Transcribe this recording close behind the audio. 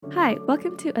Hi,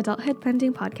 welcome to Adulthood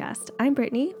Blending Podcast. I'm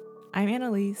Brittany. I'm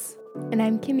Annalise. And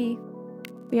I'm Kimmy.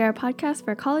 We are a podcast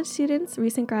for college students,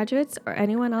 recent graduates, or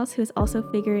anyone else who is also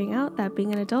figuring out that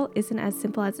being an adult isn't as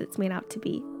simple as it's made out to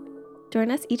be.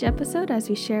 Join us each episode as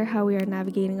we share how we are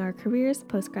navigating our careers,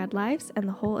 post-grad lives, and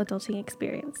the whole adulting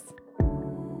experience.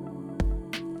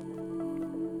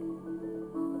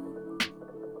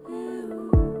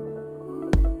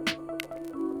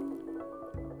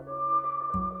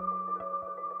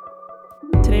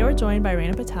 Today we're joined by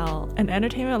Raina Patel, an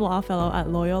entertainment law fellow at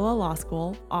Loyola Law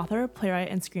School, author, playwright,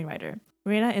 and screenwriter.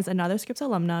 Raina is another Scripps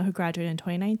alumna who graduated in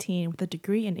 2019 with a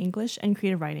degree in English and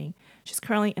creative writing. She's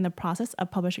currently in the process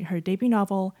of publishing her debut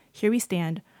novel, Here We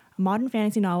Stand, a modern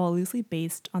fantasy novel loosely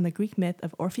based on the Greek myth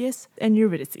of Orpheus and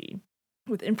Eurydice,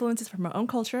 with influences from her own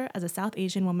culture as a South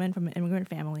Asian woman from an immigrant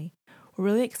family. We're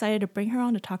really excited to bring her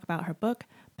on to talk about her book,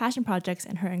 passion projects,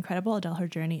 and her incredible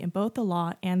adulthood journey in both the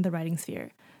law and the writing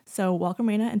sphere. So welcome,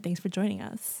 Raina, and thanks for joining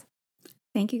us.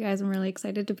 Thank you, guys. I'm really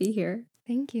excited to be here.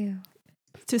 Thank you.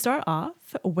 To start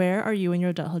off, where are you in your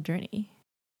adulthood journey?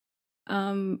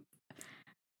 Yeah,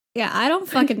 I don't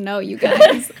fucking know, you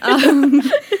guys.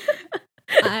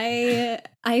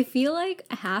 I feel like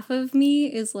half of me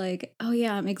is like, oh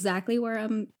yeah, I'm exactly where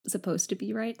I'm supposed to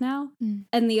be right now.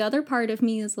 And the other part of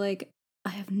me is like, I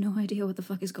have no idea what the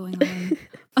fuck is going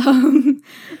on.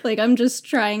 Like I'm just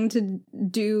trying to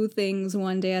do things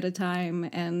one day at a time,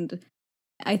 and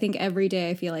I think every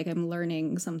day I feel like I'm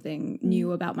learning something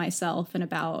new about myself and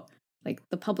about like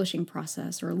the publishing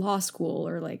process or law school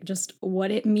or like just what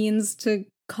it means to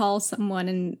call someone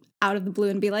and out of the blue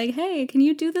and be like, hey, can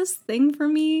you do this thing for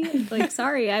me? Like,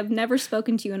 sorry, I've never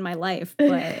spoken to you in my life,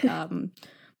 but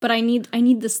I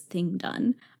need this thing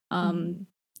done.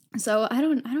 So I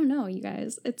don't know, you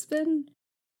guys. It's been,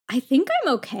 I think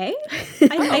I'm okay.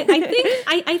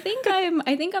 I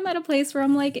think I'm at a place where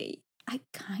I'm like, I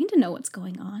kind of know what's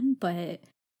going on, but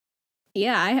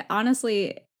yeah, I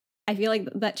honestly, I feel like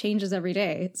that changes every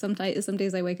day. Some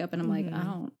days I wake up and I'm like,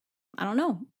 I don't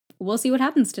know. We'll see what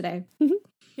happens today.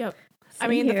 Yep. Same I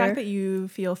mean, here. the fact that you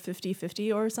feel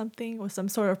 50-50 or something with some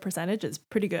sort of percentage is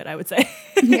pretty good, I would say.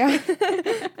 Yeah.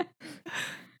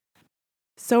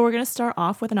 So we're going to start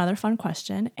off with another fun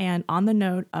question. And on the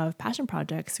note of passion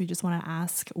projects, we just want to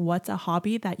ask, what's a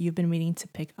hobby that you've been meaning to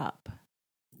pick up?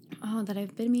 Oh, that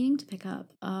I've been meaning to pick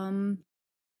up.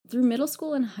 Through middle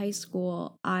school and high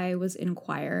school, I was in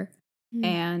choir,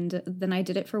 and then I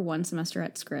did it for one semester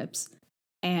at Scripps,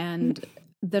 and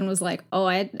then was like, oh,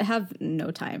 I have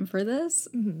no time for this,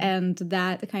 and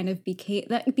that kind of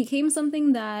became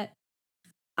something that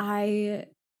I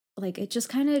like. It just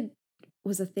kind of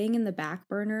was a thing in the back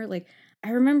burner. Like I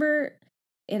remember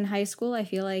in high school, I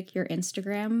feel like your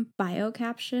Instagram bio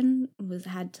caption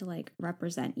had to like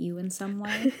represent you in some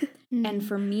way. And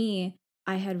for me,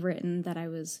 I had written that I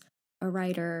was a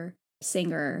writer,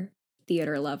 singer,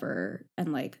 theater lover,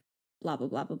 and like blah, blah,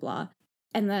 blah, blah, blah.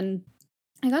 And then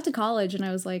I got to college and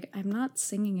I was like, I'm not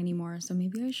singing anymore, so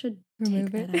maybe I should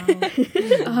Remove take it.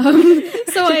 that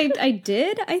out. So I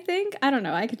did, I think. I don't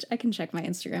know. I can check my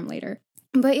Instagram later.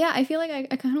 But yeah, I feel like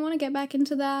I kind of want to get back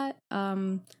into that.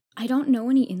 I don't know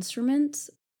any instruments.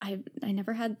 I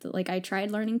never had, I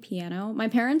tried learning piano. My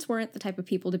parents weren't the type of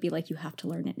people to be like, you have to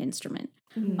learn an instrument.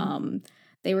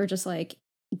 They were just like,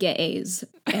 get A's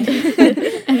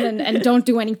and don't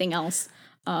do anything else.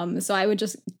 So I would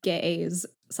just get A's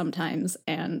sometimes,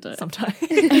 and Sometimes.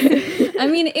 I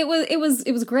mean, it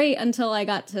was great until I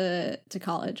got to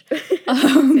college.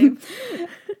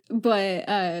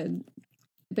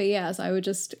 But yeah, so I would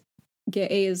just get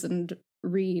A's and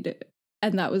read,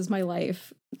 and that was my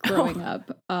life growing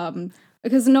up.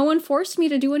 Because no one forced me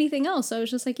to do anything else. So I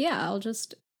was just like, yeah,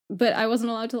 but I wasn't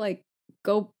allowed to like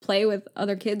go play with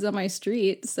other kids on my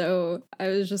street. So I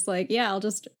was just like, yeah, I'll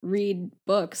just read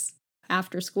books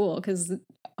after school because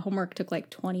homework took like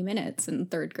 20 minutes in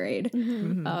third grade.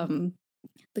 The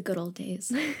good old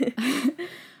days.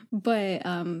 But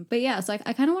yeah, so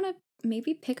I kind of want to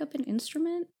maybe pick up an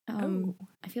instrument.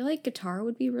 I feel like guitar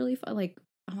would be really fun. Like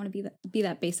I want to be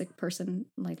that basic person,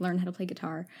 like learn how to play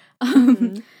guitar.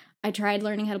 I tried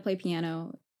learning how to play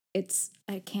piano.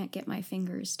 I can't get my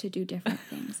fingers to do different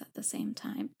things at the same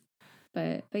time.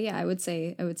 But yeah, I would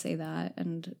say that,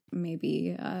 and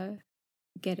maybe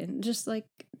get in, just like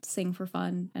sing for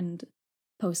fun and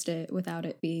post it without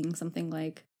it being something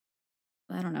like,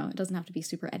 I don't know, it doesn't have to be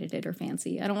super edited or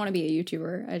fancy. I don't want to be a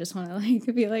YouTuber. I just want to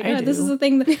like be like, this is the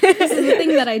thing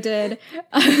that I did.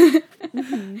 I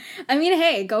mean,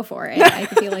 hey, go for it. I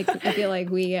feel like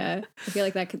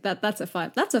that's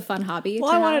a fun hobby.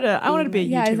 Well, I wanted to be a YouTuber.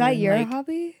 Yeah, is that your like,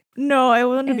 hobby? No, I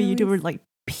wanted to be a Annalise? YouTuber, like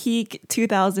peak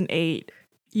 2008,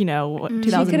 you know, She could've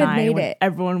 2009 made when it.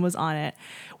 everyone was on it.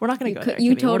 We're not going to go there.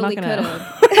 You Kimmy. We're not totally gonna-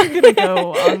 could've. We're not going to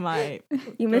go on my.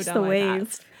 You go missed down the my wave.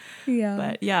 past. Yeah.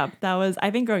 But yeah, that was,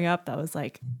 I think growing up, that was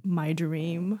like my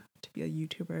dream to be a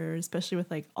YouTuber, especially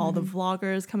with like all the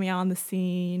vloggers coming out on the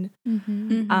scene.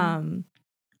 Mhm.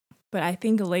 But I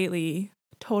think lately,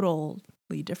 totally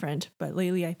different, but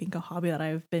lately I think a hobby that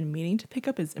I've been meaning to pick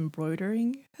up is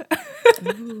embroidering.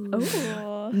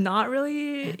 Oh. Not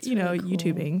really, That's you know, really cool.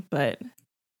 YouTubing, but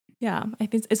yeah, I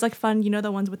think it's like fun. You know,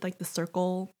 the ones with like the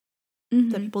circle that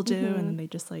Mhm. people do, and then they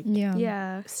just like Yeah.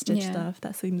 Yeah. stitch Yeah. stuff.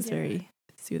 That seems Yeah. very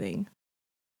soothing.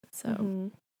 So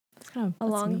Mhm. that's kind of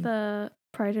Along the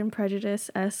Pride and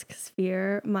Prejudice-esque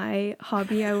sphere, my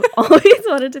hobby I always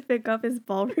wanted to pick up is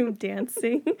ballroom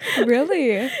dancing.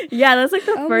 Really? Yeah, that's like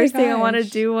the Oh my first thing I want to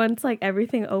gosh. do once like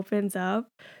everything opens up,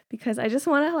 because I just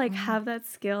want to like Wow. have that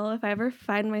skill. If I ever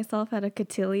find myself at a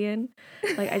cotillion,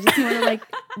 like I just want to like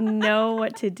know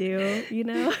what to do, you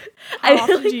know? How I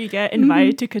often like- do you get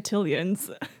invited to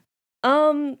cotillions?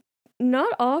 Not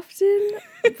often,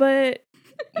 but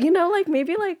you know, like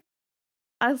maybe like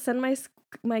I'll send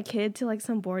my kid to like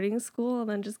some boarding school and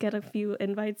then just get a few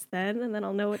invites then, and then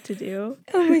I'll know what to do.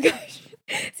 Oh my gosh.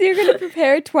 So you're going to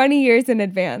prepare 20 years in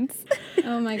advance.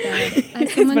 Oh my god. As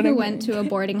That's someone what who I'm went hearing. to a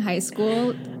boarding high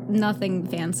school, nothing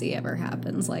fancy ever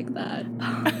happens like that.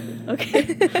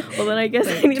 Okay. Well, then I guess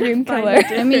I need Dream to find killer. a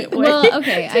different I mean, way well,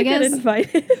 okay, to I get guess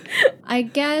invited. I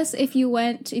guess if you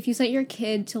sent your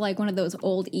kid to like one of those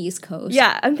old East Coast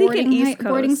Yeah, I'm thinking East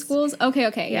boarding Coast. schools. Okay,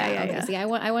 Yeah, yeah, yeah, okay. yeah. See,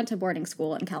 I went to boarding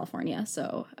school in California,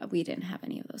 so we didn't have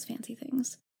any of those fancy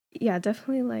things. Yeah,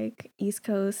 definitely like East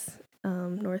Coast,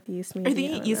 Northeast maybe. Are I they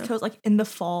don't East know. Coast like in the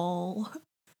fall?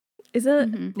 Is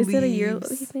it Mhm. is it a yearly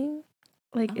Leaves. thing?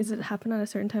 Like, is it happen at a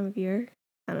certain time of year?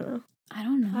 I don't know. I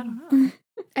don't know. I don't know.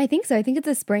 I think so. I think it's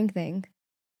a spring thing.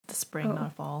 The spring, Oh.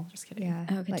 not fall. Just kidding. Yeah.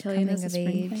 Oh, like cotillion coming is a of spring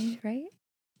age, thing? right?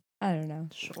 I don't know.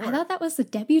 Sure. I thought that was the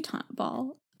debutante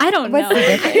ball. I don't What's know. the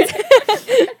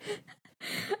difference?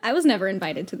 I was never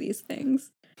invited to these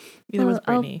things. Neither was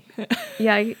I'll- Brittany.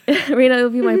 Yeah, Rena will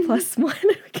be my plus one.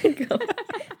 We can go.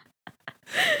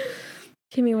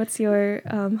 Kimmy, what's your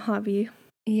hobby?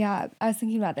 Yeah, I was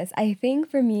thinking about this. I think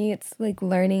for me, it's like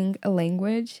learning a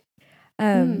language.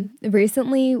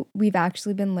 Recently, we've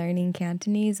actually been learning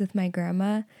Cantonese with my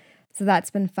grandma. So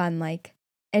that's been fun. Like,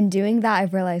 and doing that,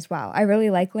 I've realized, wow, I really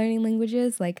like learning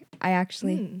languages. Like, I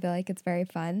actually feel like it's very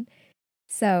fun.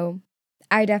 So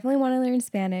I definitely want to learn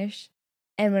Spanish.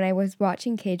 And when I was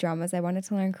watching K-dramas, I wanted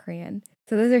to learn Korean.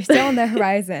 So those are still on the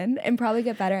horizon, and probably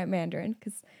get better at Mandarin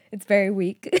because it's very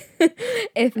weak,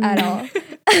 if at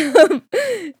all.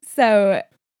 So,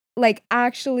 like,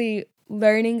 actually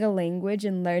learning a language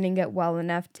and learning it well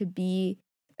enough to be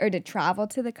or to travel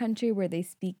to the country where they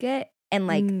speak it, and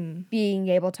like being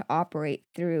able to operate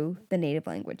through the native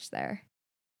language there.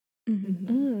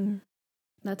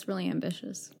 That's really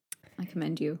ambitious. I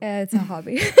commend you. It's a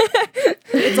hobby.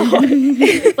 It's a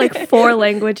hobby. Like 4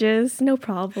 languages, no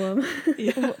problem.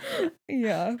 Yeah.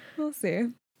 Yeah, we'll see.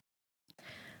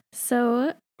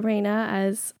 So, Reina,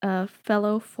 as a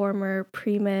fellow former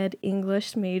pre-med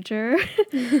English major,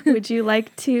 would you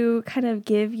like to kind of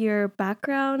give your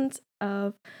background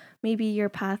of maybe your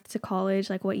path to college,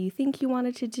 like what you think you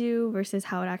wanted to do versus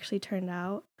how it actually turned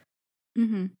out?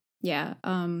 Yeah.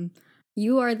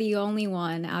 You are the only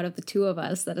one out of the two of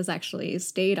us that has actually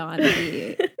stayed on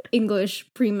the English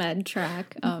pre-med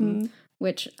track,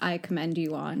 which I commend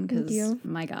you on because,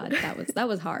 my God, that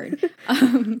was hard.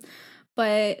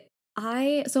 But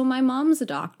so my mom's a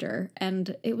doctor,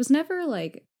 and it was never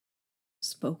like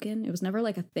spoken. It was never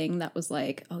like a thing that was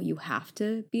like, oh, you have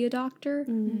to be a doctor.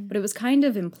 But it was kind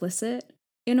of implicit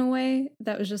in a way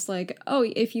that was just like, oh,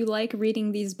 if you like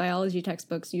reading these biology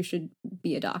textbooks, you should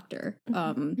be a doctor.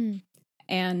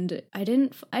 And I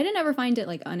didn't ever find it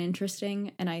like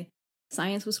uninteresting. And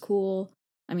science was cool.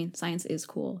 I mean, science is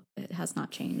cool. It has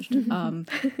not changed.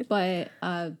 But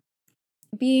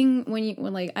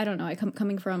when like, I don't know,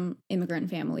 coming from immigrant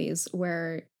families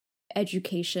where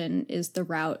education is the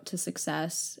route to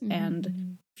success,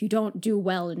 and if you don't do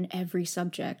well in every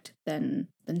subject, then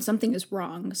something is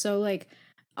wrong. So like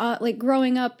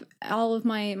growing up, all of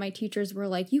my teachers were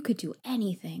like, you could do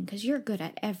anything because you're good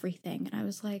at everything. And I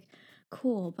was like,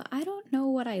 cool, but I don't know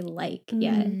what I like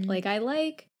yet. Like, I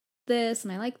like this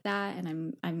and I like that,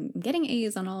 and I'm getting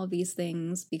A's on all of these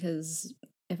things because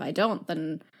if I don't,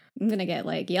 then I'm gonna get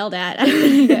like yelled at when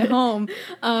I get home.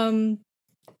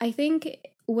 I think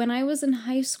when I was in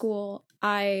high school,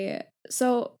 I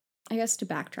guess to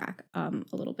backtrack a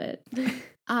little bit,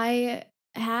 I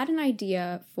had an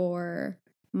idea for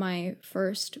my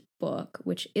first book,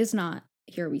 which is not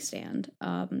Here We Stand,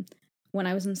 when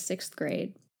I was in 6th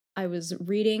grade. I was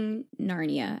reading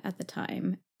Narnia at the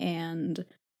time, and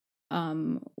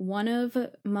one of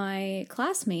my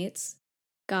classmates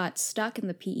got stuck in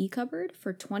the PE cupboard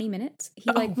for 20 minutes.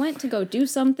 He went to go do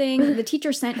something. The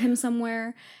teacher sent him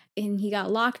somewhere, and he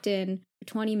got locked in for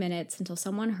 20 minutes until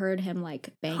someone heard him like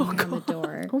banging on the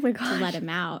door to let him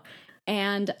out.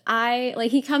 And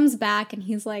he comes back and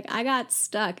he's like, I got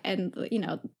stuck. And, you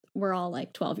know, we're all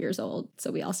like 12 years old,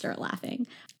 so we all start laughing.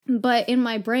 But in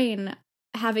my brain,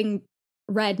 having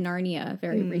read Narnia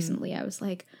very recently, I was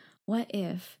like, what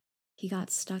if he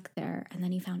got stuck there and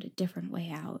then he found a different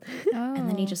way out and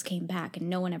then he just came back and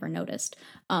no one ever noticed.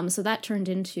 So that turned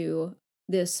into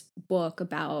this book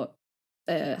about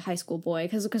a high school boy,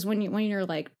 because when you're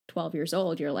like 12 years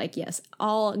old, you're like, yes,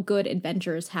 all good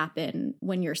adventures happen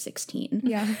when you're 16.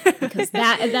 Yeah. Because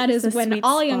that is when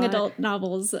all young adult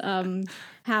novels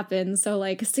happen. So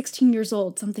like 16 years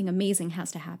old, something amazing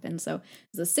has to happen. So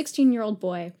it's a 16-year-old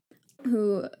boy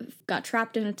who got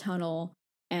trapped in a tunnel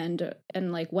and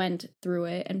like went through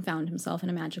it and found himself in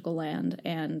a magical land.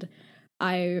 And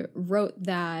I wrote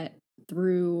that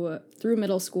through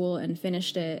middle school and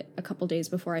finished it a couple days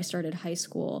before I started high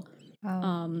school.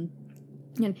 Wow. And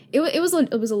it was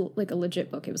a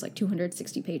legit book. It was like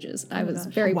 260 pages. I was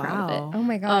very proud of it. Oh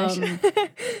my gosh.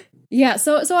 Yeah.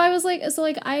 So I was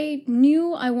like, I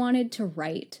knew I wanted to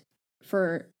write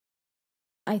for,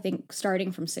 I think,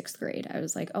 starting from 6th grade. I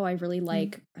was like, oh, I really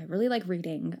like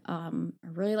reading. I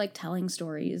really like telling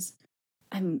stories.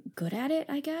 I'm good at it,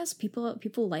 I guess.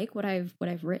 People like what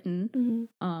I've written.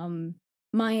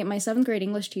 My 7th grade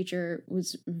English teacher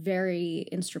was very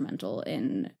instrumental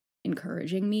in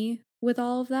encouraging me with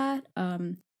all of that.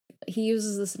 He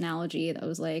uses this analogy that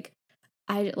was like,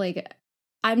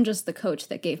 I'm just the coach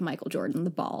that gave Michael Jordan the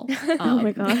ball. Oh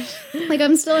my gosh. Like,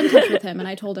 I'm still in touch with him, and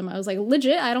I told him, I was like,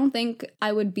 legit, I don't think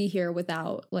I would be here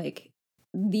without like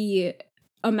the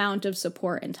amount of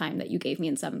support and time that you gave me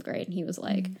in 7th grade. And he was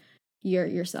like,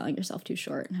 you're selling yourself too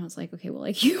short. And I was like, okay, well,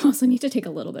 like, you also need to take a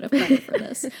little bit of credit for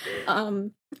this.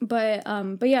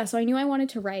 But yeah, so I knew I wanted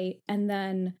to write. And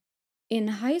then in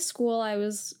high school,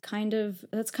 that's kind of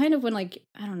when, like,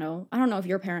 I don't know if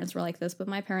your parents were like this, but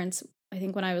my parents, I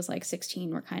think when I was like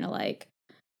 16, were kind of like,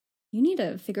 you need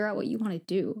to figure out what you want to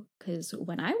do. Because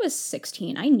when I was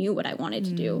 16, I knew what I wanted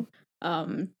to do.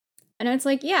 And it's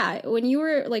like, yeah, when you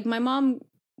were like, my mom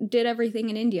did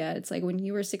everything in India. It's like when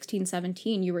you were 16,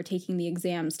 17, you were taking the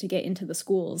exams to get into the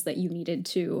schools that you needed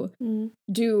to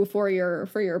do for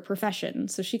your profession.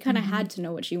 So she kind of had to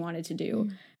know what she wanted to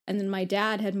do. And then my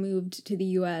dad had moved to the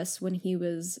US when he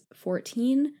was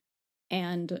 14,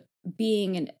 and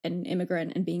being an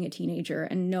immigrant and being a teenager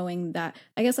and knowing that,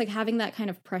 I guess, like, having that kind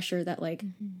of pressure that like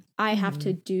I have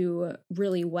to do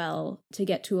really well to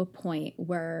get to a point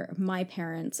where my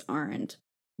parents aren't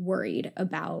worried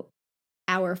about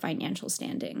our financial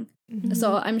standing.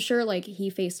 So I'm sure like he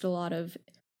faced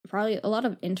probably a lot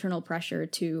of internal pressure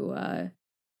to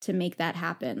make that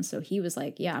happen. So he was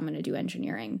like, yeah, I'm going to do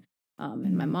engineering.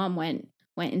 And my mom went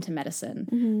into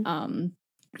medicine.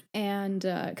 And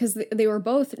because they were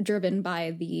both driven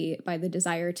by the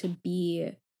desire to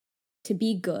be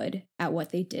good at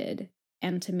what they did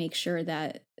and to make sure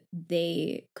that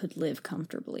they could live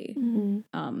comfortably.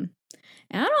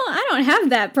 And I don't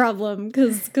have that problem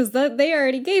because they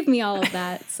already gave me all of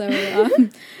that. So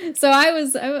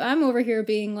I'm over here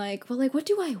being like, well, like, what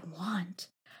do I want?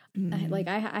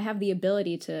 I have the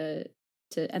ability to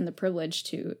and the privilege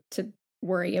to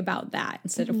worry about that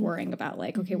instead of worrying about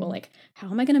like, okay, well, like, how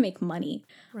am I going to make money?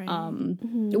 Right.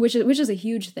 Which is a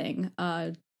huge thing.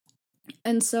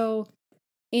 And so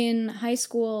in high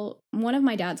school, one of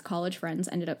my dad's college friends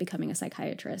ended up becoming a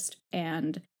psychiatrist,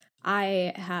 and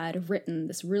I had written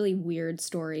this really weird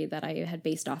story that I had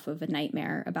based off of a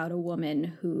nightmare about a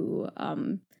woman who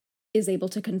is able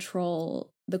to control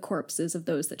the corpses of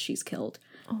those that she's killed.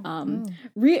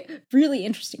 Really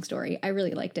interesting story. I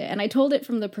really liked it. And I told it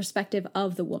from the perspective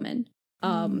of the woman.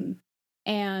 And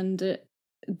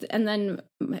then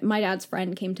my dad's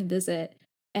friend came to visit,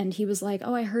 and he was like,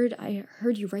 oh, I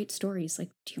heard you write stories. Like,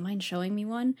 do you mind showing me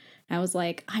one? And I was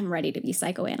like, I'm ready to be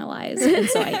psychoanalyzed. And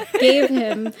so I gave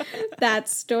him that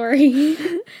story.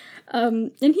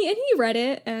 And he read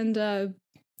it, and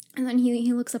then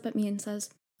he looks up at me and says,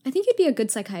 I think you'd be a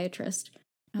good psychiatrist.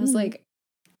 I was like,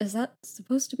 is that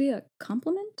supposed to be a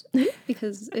compliment?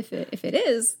 Because if it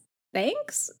is,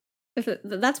 thanks.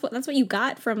 That's what you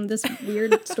got from this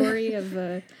weird story of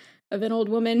an old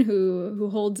woman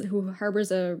who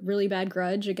harbors a really bad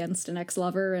grudge against an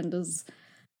ex-lover and is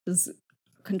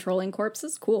controlling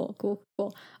corpses. Cool.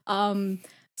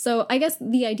 So I guess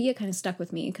the idea kind of stuck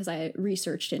with me because I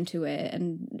researched into it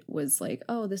and was like,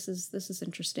 oh, this is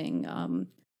interesting.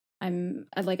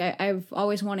 I've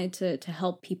always wanted to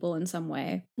help people in some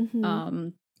way.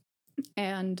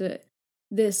 And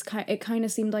it kind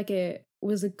of seemed like it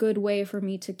was a good way for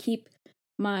me to keep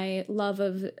my love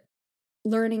of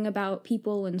learning about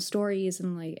people and stories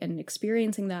and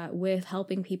experiencing that with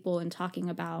helping people and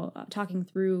talking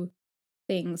through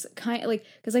things, kind of like,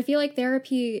 because I feel like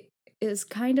therapy is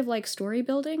kind of like story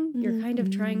building. You're kind of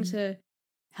trying to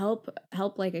help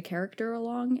like a character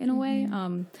along in a way.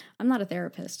 I'm not a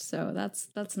therapist, so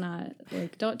that's not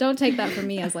like, don't take that from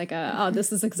me as like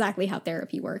this is exactly how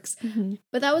therapy works.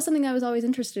 But that was something I was always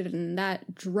interested in, and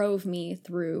that drove me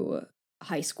through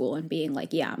high school and being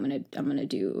like, yeah, I'm gonna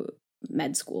do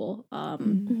med school,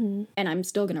 and I'm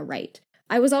still gonna write.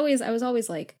 I was always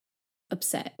like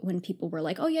upset when people were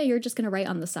like, oh yeah, you're just gonna write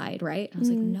on the side, right? And I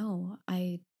was like, no,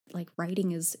 I like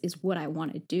writing is what I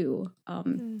want to do,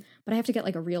 but I have to get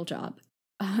like a real job.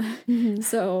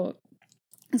 So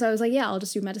I was like, yeah, I'll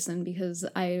just do medicine because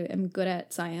I am good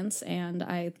at science and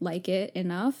I like it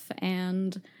enough,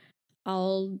 and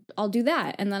I'll do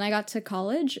that. And then I got to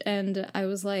college and I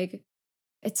was like,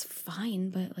 it's fine,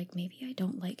 but like maybe I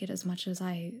don't like it as much as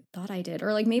I thought I did,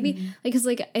 or like maybe like, because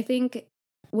like I think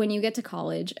when you get to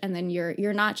college and then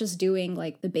you're not just doing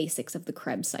like the basics of the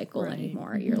Krebs cycle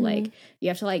anymore. You're like, you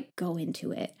have to like go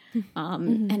into it.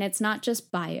 And it's not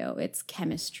just bio, it's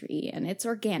chemistry and it's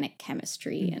organic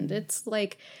chemistry and it's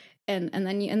like, and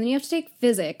then you have to take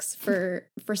physics for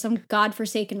some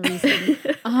godforsaken reason.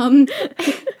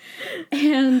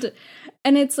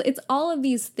 And it's all of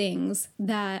these things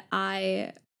that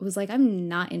I was like, I'm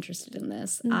not interested in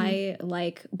this. I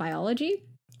like biology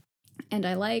and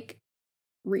I like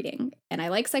reading and I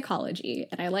like psychology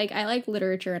and I like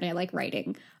literature and I like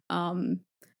writing. And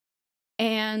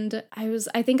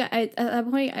I think at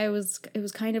that point it was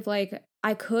kind of like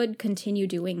I could continue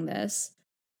doing this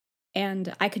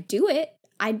and I could do it.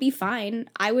 I'd be fine.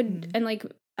 I would, and like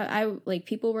I like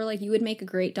people were like, you would make a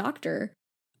great doctor.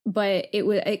 But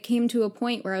it came to a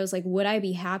point where I was like, would I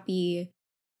be happy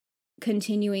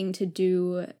continuing to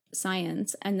do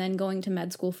science and then going to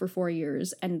med school for 4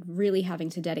 years and really having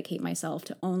to dedicate myself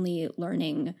to only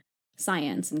learning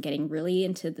science and getting really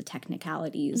into the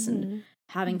technicalities and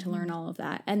having to learn all of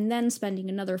that, and then spending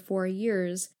another 4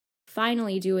 years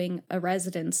finally doing a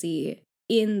residency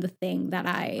in the thing that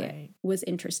I was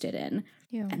interested in,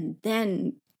 and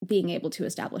then being able to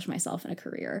establish myself in a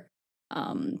career.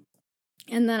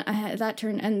 And then I had that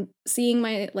turn, and seeing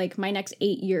my next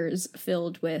 8 years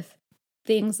filled with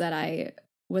things that I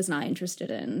was not interested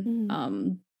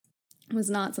in, was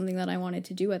not something that I wanted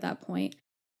to do at that point.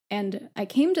 And I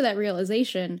came to that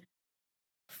realization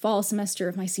fall semester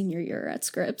of my senior year at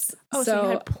Scripps. Oh, so you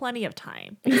had plenty of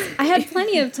time. I had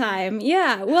plenty of time.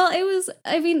 Yeah. Well, it was,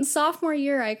 I mean, sophomore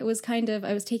year, I was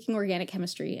taking organic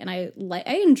chemistry and I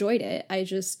enjoyed it. I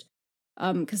just,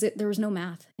 because there was no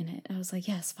math in it. I was like,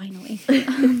 yes, finally.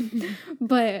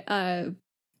 But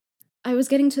I was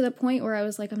getting to the point where I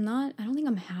was like, I don't think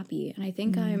I'm happy. And I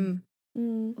think I'm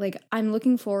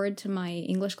looking forward to my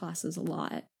English classes a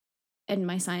lot. And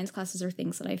my science classes are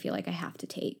things that I feel like I have to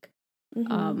take.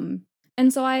 And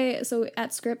so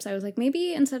at Scripps, I was like,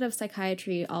 maybe instead of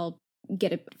psychiatry, I'll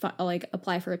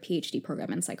apply for a PhD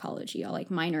program in psychology. I'll like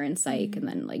minor in psych and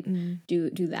then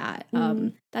do that.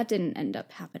 That didn't end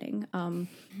up happening.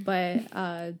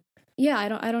 But yeah,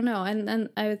 I don't know. And then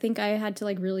I think I had to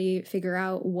like really figure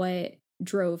out what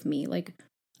drove me. Like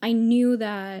I knew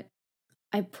that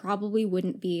I probably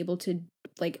wouldn't be able to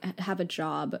like have a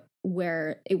job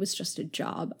where it was just a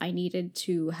job. I needed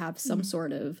to have some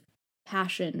sort of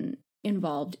passion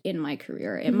involved in my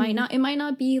career. It might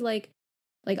not be like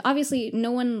obviously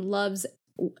no one loves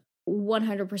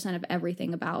 100% of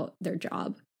everything about their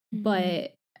job,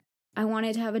 but I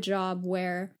wanted to have a job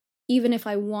where even if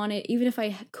I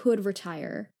could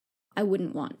retire, I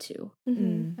wouldn't want to.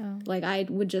 Like I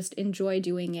would just enjoy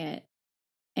doing it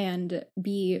and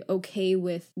be okay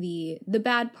with the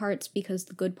bad parts because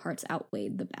the good parts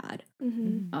outweighed the bad.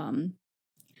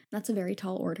 That's a very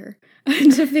tall order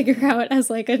to figure out as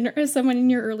like as someone in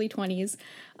your early 20s.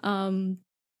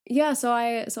 Yeah, so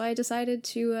I decided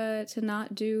to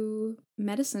not do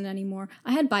medicine anymore.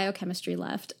 I had biochemistry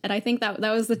left, and I think that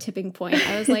was the tipping point.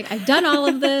 I was like, I've done all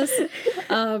of this,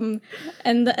 and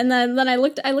then I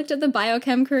looked at the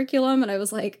biochem curriculum, and I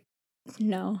was like,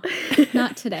 no,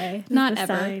 not today, not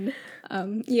ever.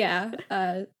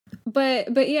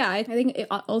 But yeah, I think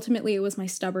ultimately it was my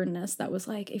stubbornness that was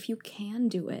like, if you can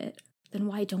do it, then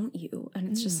why don't you? And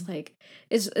it's just like,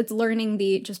 it's learning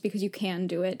just because you can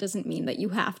do it doesn't mean that you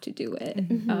have to do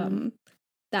it.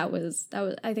 That was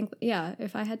I think, yeah,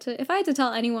 if I had to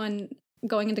tell anyone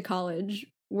going into college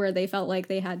where they felt like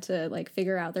they had to like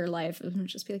figure out their life, it would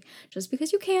just be like, just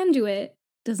because you can do it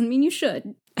doesn't mean you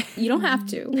should. You don't have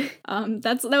to.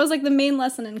 That was like the main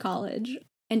lesson in college.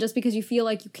 And just because you feel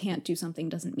like you can't do something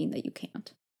doesn't mean that you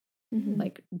can't.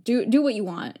 Like do what you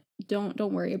want. Don't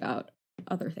worry about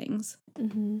other things.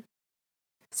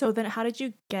 So then how did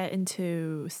you get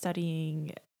into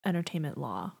studying entertainment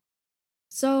law?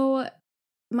 So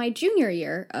my junior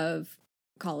year of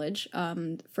college,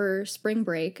 for spring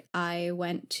break, I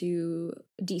went to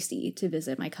DC to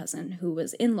visit my cousin who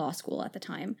was in law school at the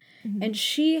time. And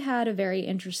she had a very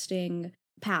interesting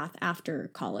path after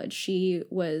college. She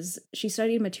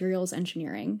studied materials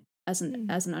engineering as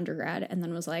an undergrad, and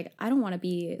then was like, I don't want to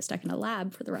be stuck in a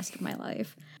lab for the rest of my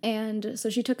life. And so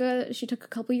she took a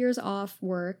couple years off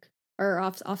work, or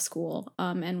off school,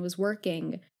 and was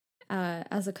working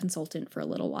as a consultant for a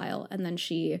little while. And then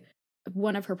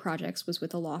one of her projects was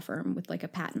with a law firm, with like a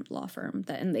patent law firm,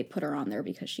 and they put her on there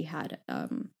because she had a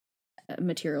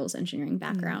materials engineering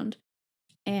background.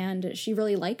 And she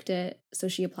really liked it, so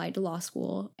she applied to law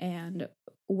school. And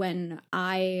when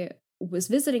I was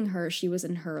visiting her, she was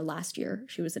in her last year.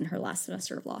 She was in her last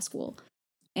semester of law school.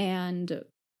 And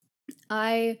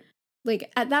I,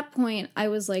 like, at that point, I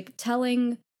was like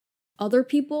telling other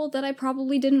people that I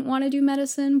probably didn't want to do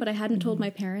medicine, but I hadn't told my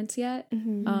parents yet.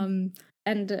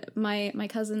 And my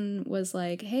cousin was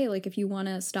like, hey, like, if you want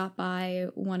to stop by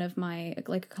one of my,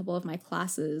 like, a couple of my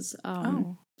classes,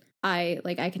 I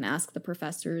can ask the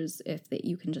professors if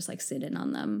you can just like sit in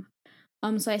on them.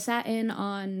 So I sat in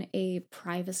on a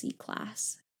privacy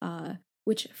class,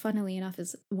 which funnily enough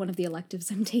is one of the electives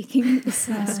I'm taking this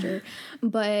semester.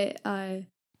 But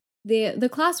the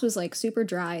class was like super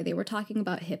dry. They were talking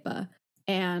about HIPAA,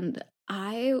 and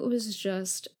I was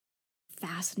just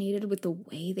fascinated with the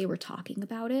way they were talking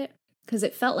about it, because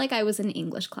it felt like I was in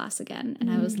English class again.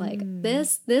 And I was like,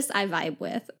 this I vibe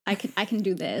with. I can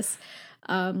do this.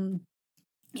 And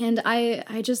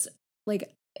I just,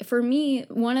 like, for me,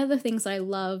 one of the things I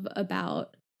love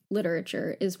about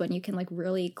literature is when you can like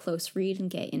really close read and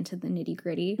get into the nitty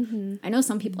gritty. I know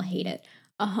some people hate it.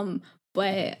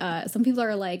 But some people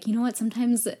are like, you know what,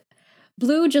 sometimes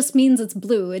blue just means it's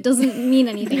blue. It doesn't mean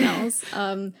anything else.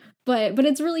 But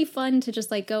it's really fun to just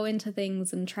like go into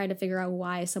things and try to figure out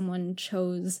why someone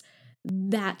chose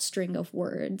that string of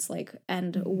words, like,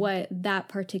 and what that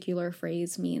particular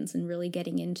phrase means, and really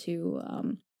getting into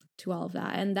to all of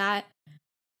that. And that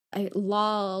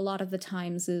law a lot of the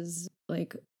times is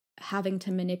like having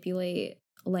to manipulate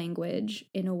language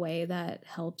in a way that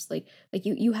helps, like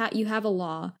you have a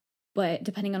law, but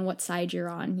depending on what side you're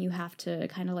on, you have to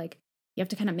kind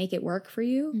of make it work for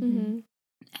you. And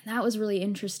that was really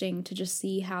interesting to just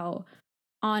see how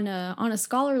on a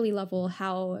scholarly level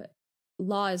how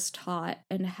law is taught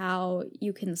and how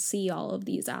you can see all of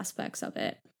these aspects of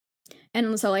it.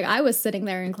 And so like I was sitting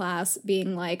there in class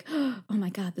being like, oh my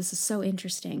God, this is so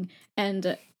interesting.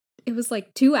 And it was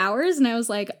like 2 hours and I was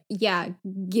like, yeah,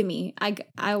 gimme. I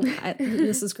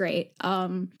this is great.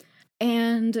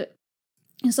 And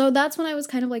so that's when I was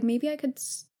kind of like, maybe I could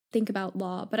think about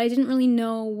law, but I didn't really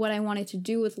know what I wanted to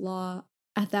do with law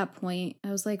at that point.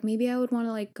 I was like, maybe I would want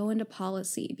to like go into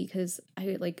policy, because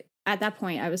I like at that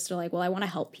point I was still like, well, I want to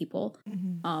help people.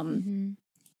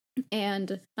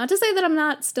 And not to say that I'm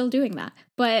not still doing that,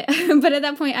 but at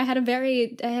that point I had a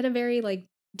very like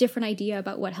different idea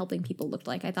about what helping people looked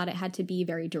like. I thought it had to be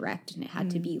very direct, and it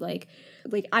had to be like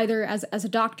either as a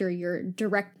doctor you're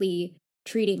directly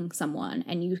treating someone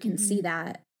and you can see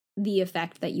that the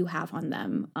effect that you have on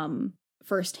them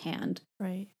firsthand.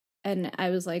 Right. And I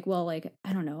was like, well, like,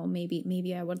 I don't know,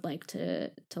 maybe I would like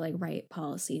to like write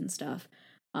policy and stuff.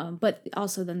 But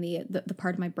also then the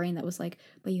part of my brain that was like,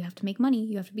 but you have to make money,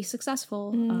 you have to be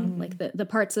successful. Like the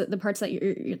parts that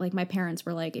you're like, my parents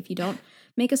were like, if you don't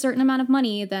make a certain amount of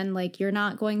money, then like you're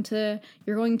going to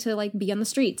like be on the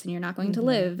streets and you're not going to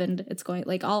live. And it's going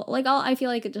like all I feel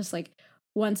like it just like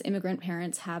once immigrant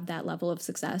parents have that level of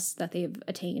success that they've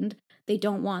attained, they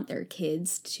don't want their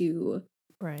kids to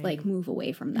like move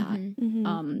away from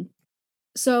that.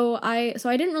 So I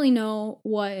didn't really know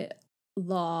what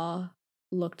law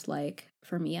looked like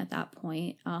for me at that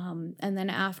point. And then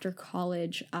after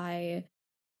college, I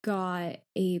got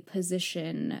a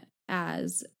position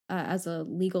as a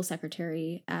legal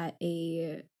secretary at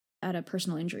a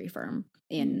personal injury firm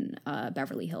in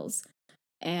Beverly Hills.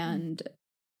 And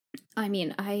I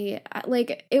mean, I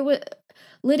like it was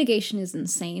litigation is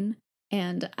insane.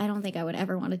 And I don't think I would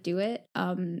ever want to do it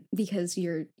because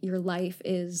your life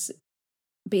is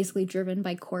basically driven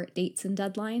by court dates and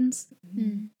deadlines.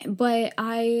 But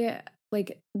I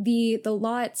like the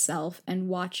law itself, and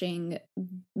watching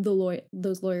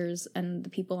those lawyers and the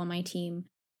people on my team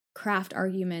craft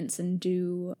arguments and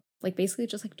do like basically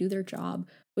just like do their job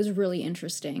was really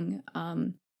interesting.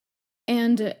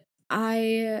 And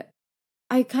I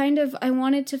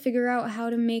wanted to figure out how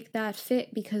to make that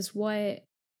fit because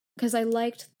I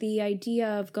liked the idea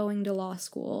of going to law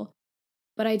school,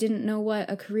 but I didn't know what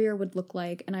a career would look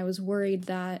like, and I was worried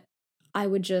that I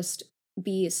would just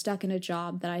be stuck in a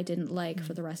job that I didn't like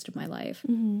for the rest of my life.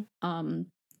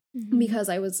 Because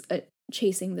I was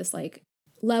chasing this like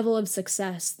level of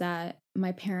success that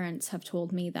my parents have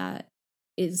told me that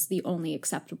is the only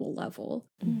acceptable level,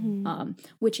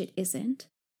 which it isn't,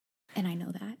 and I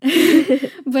know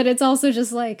that. But it's also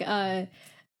just like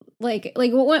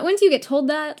once you get told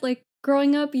that, like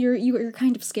growing up, you're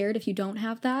kind of scared if you don't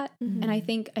have that, and I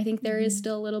think there is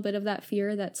still a little bit of that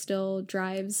fear that still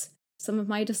drives some of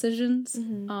my decisions.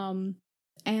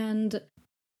 And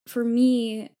for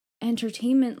me,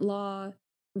 entertainment law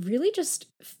really just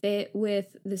fit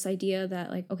with this idea that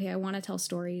like, okay, I want to tell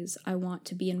stories. I want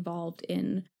to be involved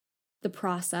in the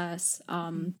process.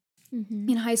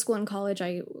 In high school and college,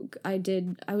 I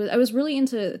was really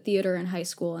into theater in high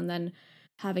school, and then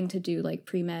having to do like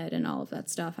pre-med and all of that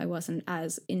stuff, I wasn't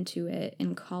as into it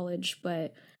in college,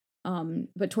 but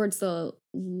towards the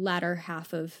latter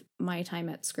half of my time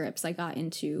at Scripps, I got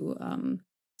into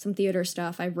some theater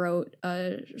stuff. I wrote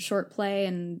a short play,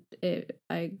 and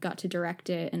I got to direct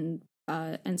it and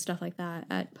stuff like that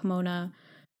at Pomona.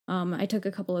 I took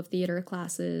a couple of theater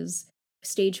classes,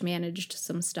 stage managed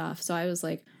some stuff. So I was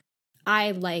like,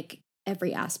 I like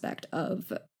every aspect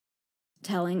of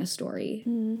telling a story.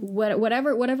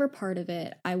 Whatever part of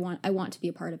it I want to be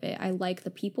a part of it. I like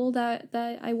the people that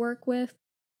I work with.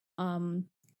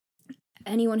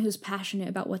 Anyone who's passionate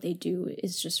about what they do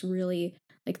is just really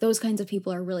like, those kinds of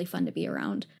people are really fun to be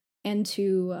around, and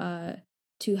to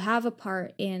have a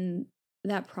part in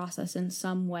that process in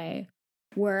some way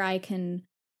where I can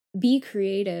be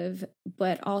creative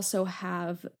but also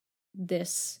have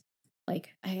this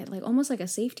like almost like a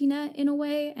safety net in a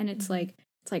way, and it's like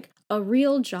a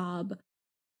real job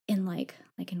in like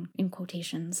in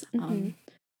quotations,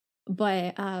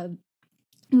 but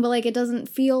like it doesn't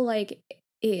feel like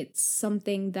it's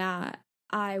something that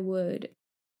I would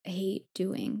hate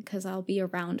doing, because I'll be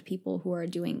around people who are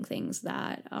doing things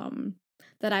that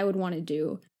I would want to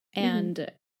do, and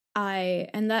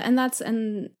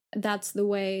that's the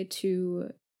way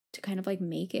to kind of like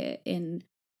make it in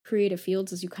creative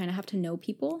fields, is you kind of have to know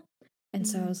people. And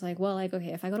so I was like, well, like,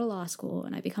 okay, if I go to law school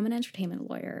and I become an entertainment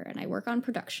lawyer and I work on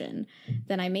production,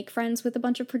 then I make friends with a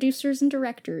bunch of producers and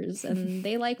directors, and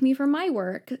they like me for my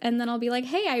work. And then I'll be like,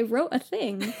 hey, I wrote a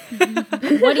thing.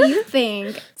 What do you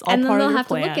think? It's all and then part they'll of your have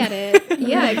plan. to look at it.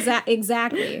 Yeah,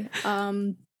 exactly.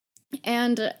 And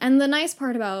the nice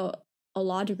part about a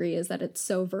law degree is that it's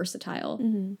so versatile.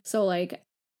 So like,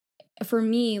 for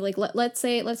me, like let's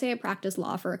say I practice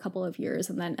law for a couple of years,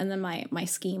 and then my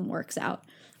scheme works out.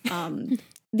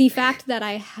 The fact that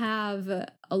I have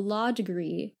a law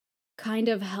degree kind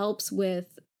of helps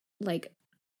with like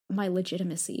my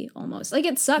legitimacy almost. Like,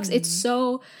 it sucks. It's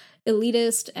so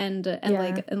elitist and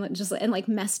like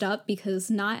messed up, because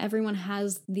not everyone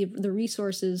has the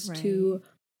resources to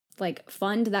like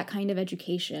fund that kind of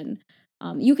education.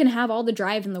 You can have all the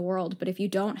drive in the world, but if you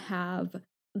don't have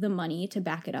the money to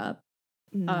back it up,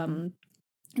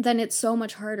 then it's so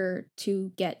much harder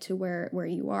to get to where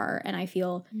you are. And I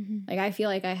feel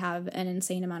like I have an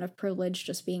insane amount of privilege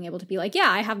just being able to be like, yeah,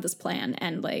 I have this plan,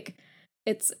 and like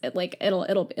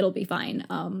it'll be fine.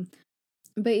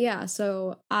 But yeah,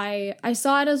 so I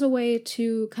saw it as a way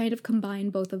to kind of combine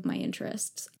both of my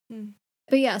interests.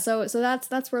 But yeah, so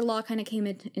that's where law kind of came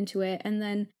into it. And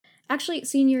then actually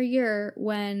senior year,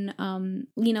 when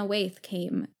Lena Waithe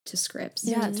came to Scripps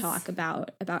to talk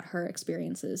about her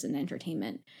experiences in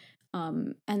entertainment.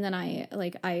 And then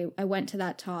I went to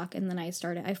that talk, and then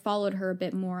I followed her a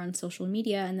bit more on social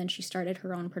media, and then she started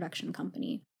her own production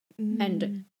company.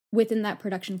 And within that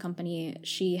production company,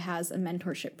 she has a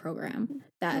mentorship program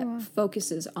that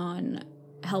focuses on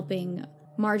helping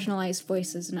marginalized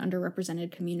voices in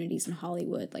underrepresented communities in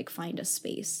Hollywood like find a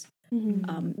space.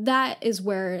 That is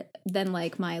where then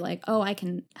like my like, oh, I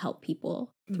can help people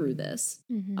through this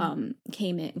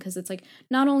came in, because it's like,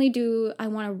 not only do I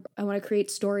want to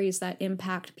create stories that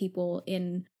impact people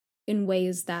in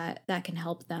ways that can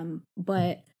help them,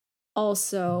 but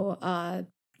also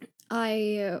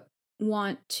I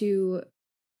want to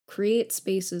create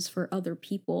spaces for other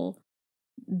people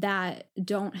that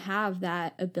don't have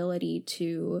that ability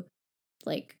to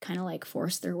like kind of like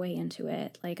force their way into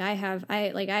it. Like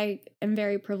I am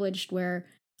very privileged where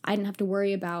I didn't have to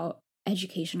worry about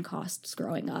education costs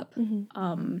growing up.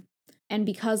 And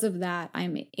because of that,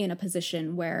 I'm in a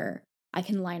position where I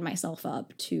can line myself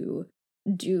up to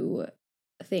do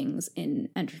things in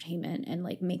entertainment and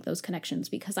like make those connections,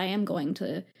 because I am going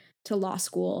to law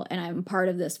school and I'm part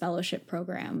of this fellowship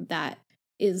program that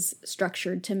is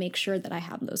structured to make sure that I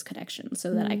have those connections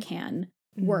so that I can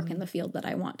work in the field that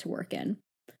I want to work in.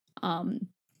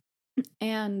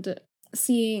 And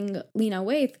seeing Lena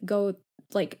Waithe go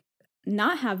like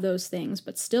not have those things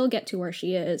but still get to where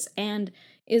she is and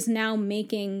is now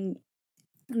making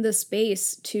the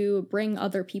space to bring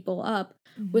other people up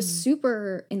was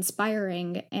super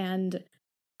inspiring. And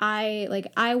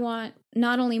I want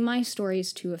not only my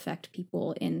stories to affect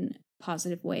people in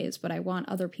positive ways, but I want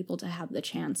other people to have the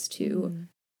chance to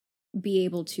be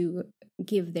able to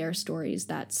give their stories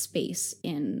that space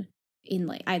in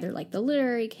like either like the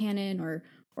literary canon or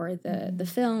the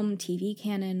film, TV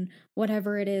canon,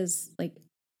 whatever it is. Like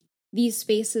these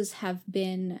spaces have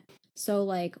been so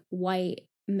like white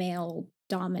male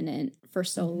dominant for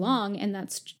so long, and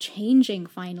that's changing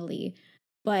finally.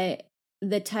 But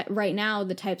right now,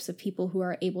 the types of people who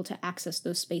are able to access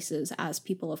those spaces as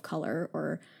people of color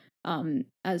or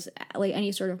as like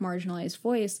any sort of marginalized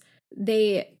voice,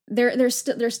 there's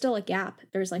still a gap.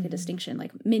 There's like a distinction.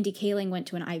 Like Mindy Kaling went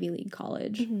to an Ivy League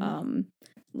college.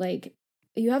 Like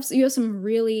you have some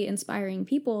really inspiring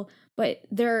people, but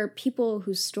there are people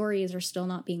whose stories are still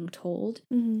not being told,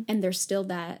 and there's still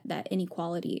that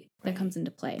inequality that comes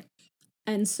into play.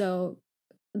 And so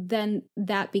then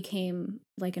that became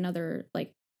like another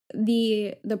like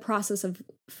the process of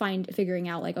figuring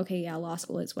out like, okay, yeah, law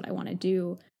school is what I want to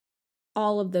do.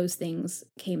 All of those things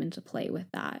came into play with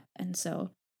that. And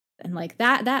so, and like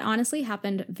that honestly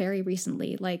happened very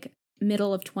recently, like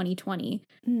middle of 2020,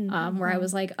 where I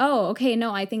was like, oh, okay,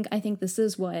 no, I think this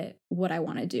is what I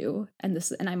want to do. And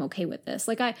I'm okay with this.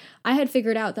 Like I had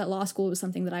figured out that law school was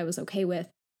something that I was okay with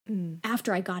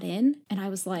after I got in, and I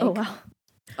was like, oh, wow.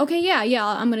 Okay, yeah,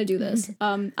 I'm going to do this.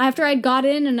 After I'd got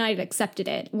in and I'd accepted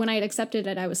it. When I'd accepted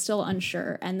it, I was still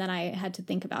unsure. And then I had to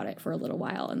think about it for a little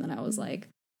while. And then I was like,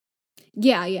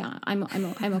 yeah, I'm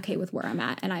okay with where I'm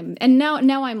at. And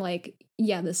now I'm like,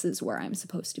 yeah, this is where I'm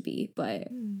supposed to be. But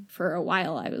for a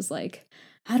while I was like,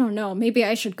 I don't know, maybe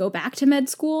I should go back to med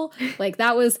school. Like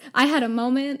I had a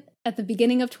moment at the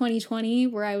beginning of 2020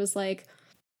 where I was like,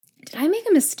 did I make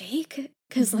a mistake?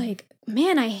 Because like,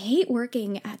 man, I hate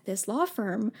working at this law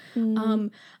firm.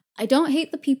 I don't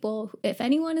hate the people. If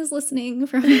anyone is listening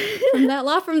from that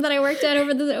law firm that I worked at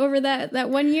over that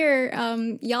 1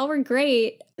 year, y'all were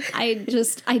great. I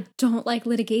don't like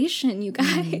litigation, you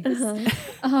guys.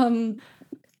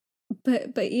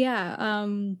 But yeah.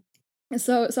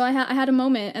 So I had a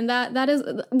moment, and that is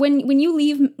when you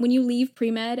leave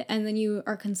pre-med and then you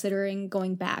are considering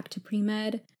going back to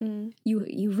pre-med,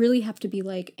 you really have to be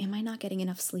like, am I not getting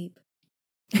enough sleep?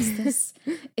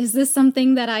 Is this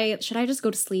something that should I just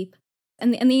go to sleep?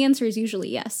 And the answer is usually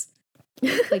yes.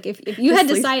 Like if you had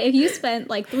decided, if you spent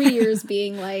like 3 years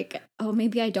being like, oh,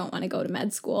 maybe I don't want to go to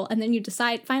med school, and then you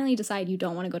finally decide you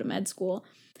don't want to go to med school,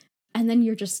 and then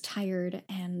you're just tired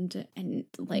and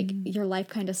like your life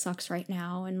kind of sucks right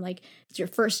now, and like it's your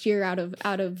first year out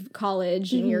of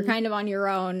college, and you're kind of on your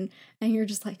own, and you're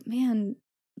just like, man,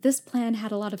 this plan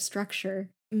had a lot of structure.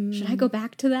 Should I go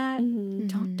back to that?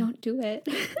 Don't do it.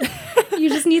 You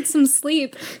just need some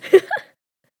sleep.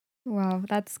 Wow,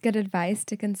 that's good advice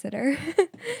to consider.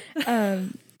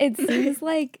 It seems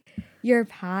like your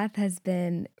path has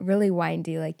been really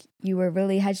windy. Like you were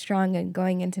really headstrong and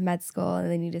going into med school,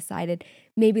 and then you decided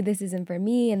maybe this isn't for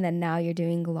me, and then now you're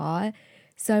doing law.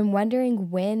 So I'm wondering,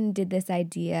 when did this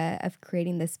idea of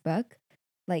creating this book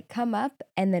like come up,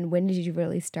 and then when did you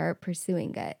really start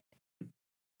pursuing it?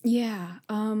 Yeah.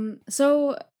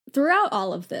 So throughout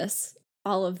all of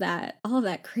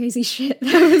that crazy shit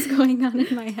that was going on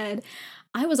in my head,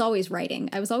 I was always writing.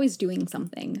 I was always doing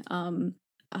something.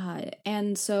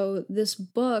 And so this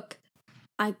book,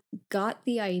 I got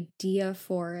the idea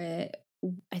for it,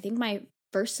 I think my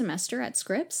first semester at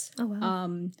Scripps. Oh,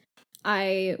 wow.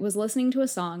 I was listening to a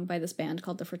song by this band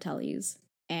called the Fratellis,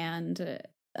 and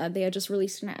they had just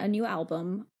released a new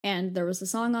album, and there was a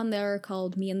song on there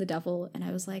called Me and the Devil, and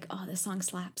I was like, oh, this song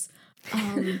slaps.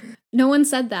 No one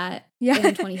said that in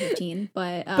 2015,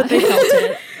 but they felt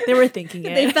it. They were thinking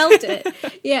it. They felt it.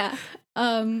 Yeah.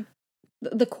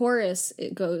 The chorus,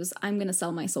 it goes, I'm gonna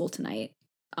sell my soul tonight.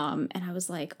 And I was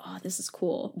like, oh, this is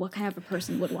cool. What kind of a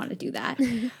person would want to do that?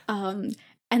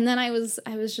 And then I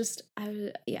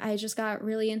just got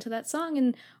really into that song,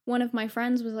 and one of my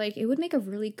friends was like, it would make a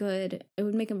really good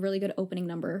opening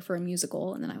number for a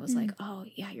musical. And then I was like, oh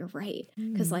yeah, you're right,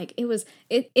 because like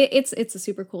it's a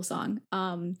super cool song.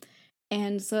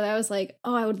 And so I was like,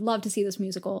 oh, I would love to see this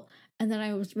musical. And then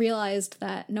I realized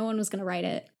that no one was going to write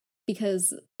it,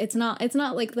 because it's not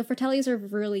like the Fratellis are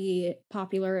really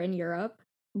popular in Europe.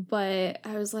 But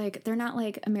I was like, they're not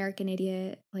like American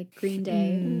Idiot, like Green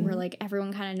Day, where like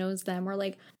everyone kind of knows them, or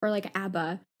like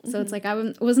ABBA. So it's like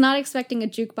I was not expecting a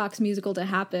jukebox musical to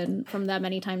happen from them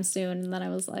anytime soon. And then I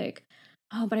was like,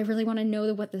 oh, but I really want to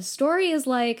know what the story is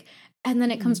like. And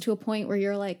then it comes to a point where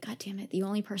you're like, God damn it, the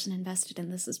only person invested in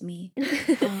this is me.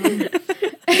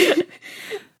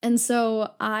 And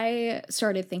so I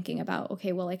started thinking about,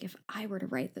 okay, well, like if I were to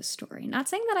write this story, not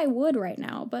saying that I would right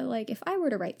now, but like if I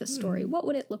were to write this story, what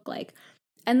would it look like?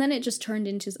 And then it just turned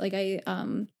into like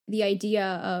the idea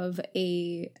of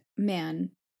a man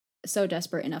so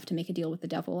desperate enough to make a deal with the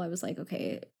devil. I was like,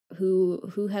 okay,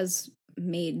 who has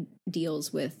made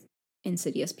deals with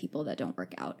insidious people that don't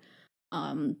work out?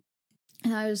 And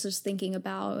I was just thinking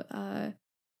about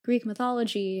Greek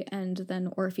mythology, and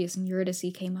then Orpheus and Eurydice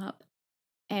came up.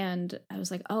 And I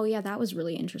was like, oh, yeah, that was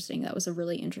really interesting. That was a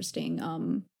really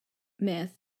interesting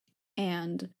myth.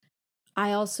 And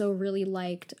I also really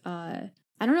liked, I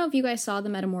don't know if you guys saw The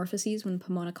Metamorphoses when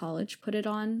Pomona College put it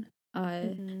on.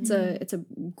 It's a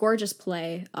gorgeous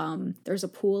play. There's a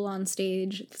pool on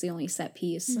stage. It's the only set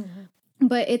piece.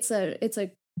 But it's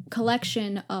a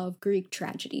collection of Greek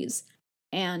tragedies.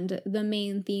 And the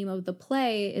main theme of the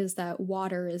play is that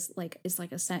water is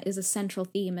a central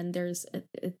theme, and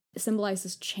it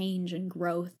symbolizes change and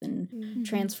growth and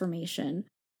transformation.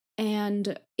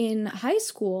 And in high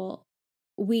school,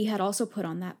 we had also put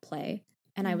on that play,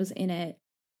 and I was in it.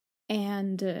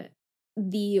 And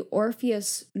the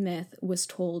Orpheus myth was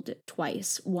told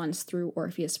twice, once through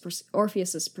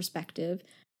Orpheus's perspective,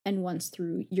 and once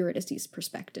through Eurydice's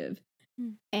perspective.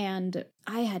 And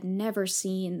I had never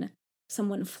seen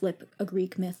someone flip a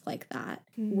Greek myth like that,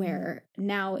 where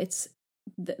now it's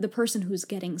the person who's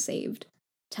getting saved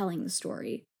telling the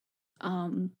story.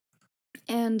 And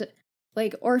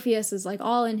like Orpheus is like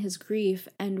all in his grief,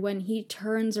 and when he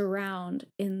turns around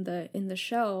in the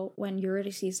show, when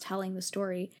Eurydice is telling the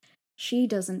story, she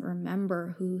doesn't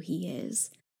remember who he is.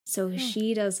 So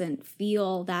she doesn't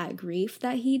feel that grief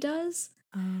that he does.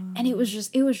 And it was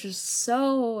just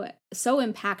so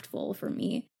impactful for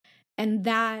me. And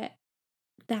that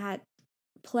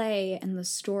play and the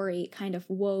story kind of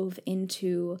wove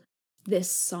into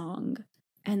this song,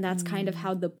 and that's kind of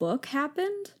how the book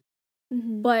happened.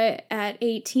 But at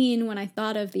 18, when I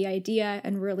thought of the idea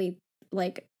and really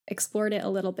like explored it a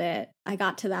little bit, I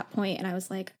got to that point and I was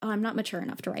like, oh, I'm not mature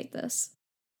enough to write this,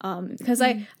 because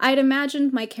I'd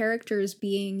imagined my characters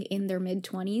being in their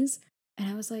mid-20s, and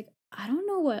I was like, I don't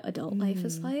know what adult life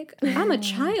is like. I'm a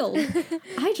child.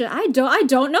 I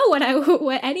don't know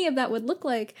what any of that would look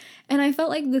like. And I felt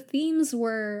like the themes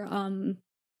were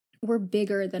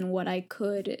bigger than what I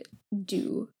could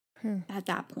do at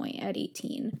that point at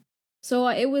 18. So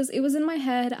it was in my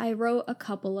head. I wrote a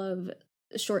couple of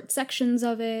short sections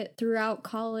of it throughout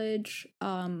college.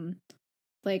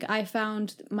 Like I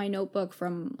found my notebook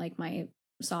from like my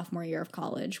sophomore year of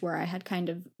college, where I had kind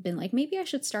of been like, maybe I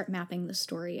should start mapping the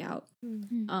story out.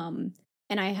 And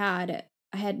I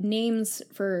had names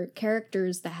for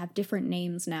characters that have different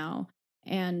names now,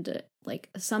 and like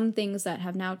some things that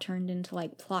have now turned into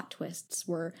like plot twists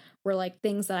were like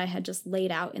things that I had just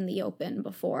laid out in the open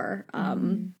before.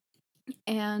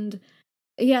 And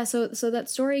yeah, so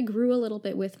that story grew a little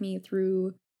bit with me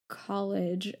through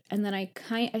college, and then I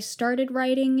started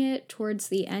writing it towards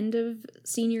the end of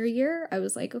senior year. I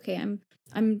was like, okay,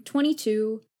 I'm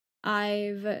 22.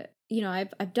 I've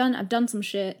done some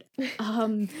shit.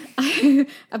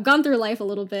 I've gone through life a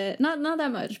little bit, not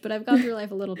that much, but I've gone through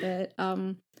life a little bit.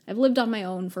 I've lived on my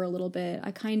own for a little bit.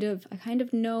 I kind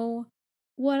of know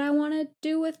what I want to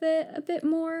do with it a bit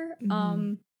more.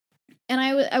 And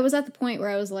I was at the point where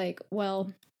I was like,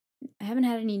 well, I haven't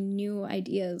had any new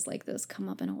ideas like this come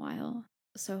up in a while,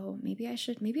 so maybe I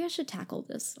should tackle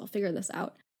this. I'll figure this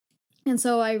out. And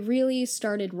so I really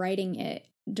started writing it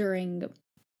during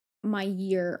my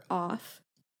year off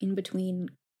in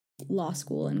between law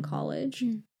school and college.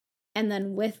 And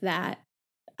then with that,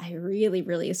 I really,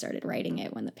 really started writing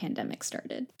it when the pandemic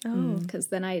started. Because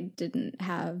then I didn't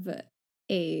have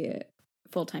a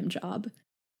full-time job,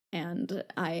 and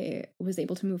I was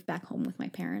able to move back home with my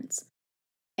parents.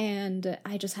 And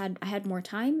I had more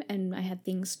time, and I had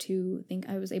things to think.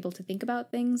 I was able to think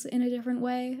about things in a different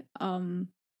way.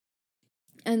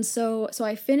 And so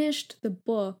I finished the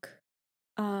book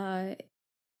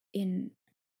in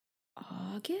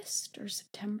August or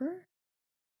September.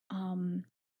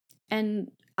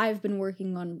 And I've been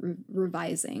working on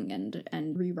revising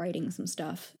and rewriting some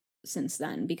stuff since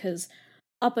then, because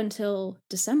up until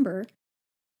December,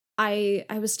 I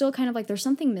was still kind of like, there's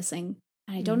something missing,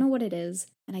 and I don't know what it is,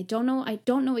 and I don't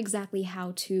know exactly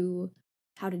how to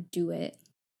do it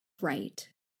right.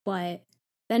 But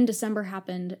then December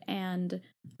happened, and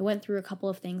I went through a couple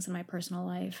of things in my personal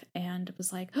life, and it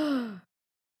was like, oh,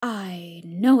 I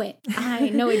know it. I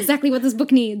know exactly what this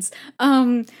book needs.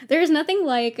 There's nothing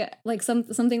like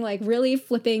something like really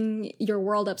flipping your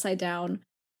world upside down,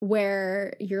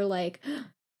 where you're like,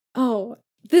 oh,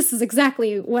 this is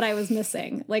exactly what I was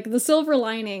missing. Like, the silver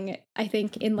lining, I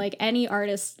think, in like any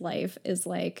artist's life is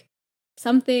like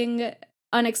something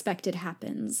unexpected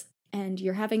happens and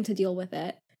you're having to deal with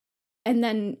it. And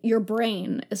then your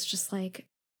brain is just like,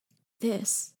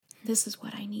 this is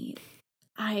what I need.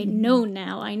 I know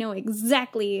now. I know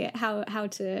exactly how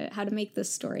to make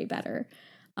this story better.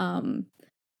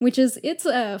 Which is, it's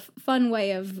a fun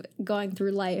way of going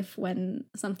through life when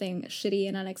something shitty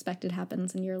and unexpected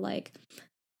happens, and you're like,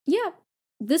 yeah,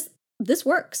 this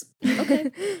works.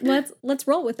 Okay, let's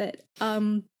roll with it.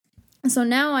 So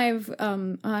now I've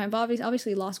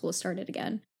obviously law school started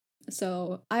again.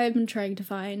 So I've been trying to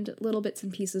find little bits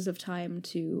and pieces of time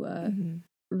to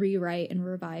rewrite and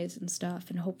revise and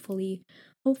stuff, and hopefully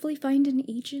find an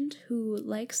agent who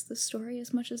likes the story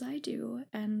as much as I do,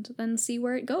 and then see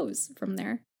where it goes from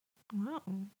there. Wow.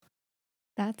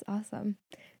 That's awesome.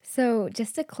 So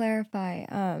just to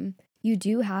clarify, you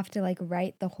do have to like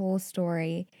write the whole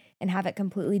story and have it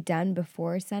completely done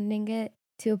before sending it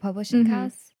to a publishing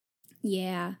house?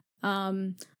 Yeah.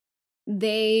 I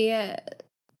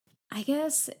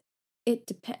guess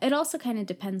it also kind of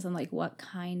depends on like what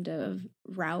kind of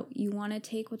route you want to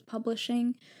take with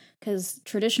publishing, because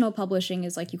traditional publishing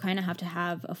is like you kind of have to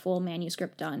have a full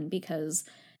manuscript done, because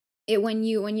when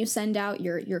you send out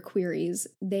your queries,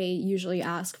 they usually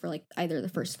ask for like either the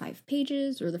first 5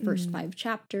 pages or the first 5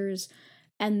 chapters,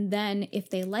 and then if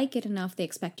they like it enough, they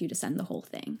expect you to send the whole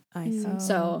thing. I see.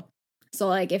 So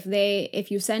like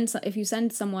if you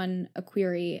send someone a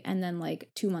query and then like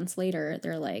 2 months later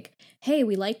they're like, hey,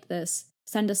 we liked this,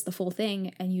 send us the full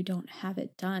thing, and you don't have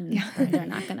it done, they're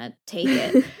not gonna take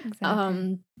it.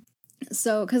 Exactly.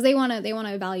 So because they want to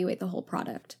evaluate the whole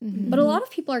product. But a lot of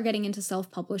people are getting into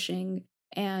self-publishing,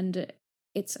 and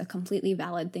it's a completely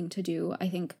valid thing to do. I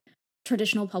think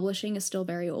traditional publishing is still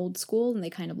very old school, and they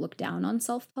kind of look down on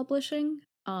self-publishing.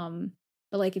 But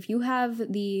like, if you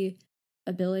have the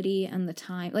ability and the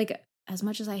time, like, as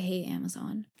much as I hate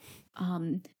Amazon,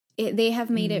 they have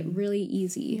made it really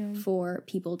easy for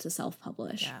people to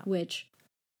self-publish, which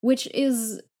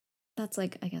is, that's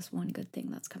like, I guess, one good thing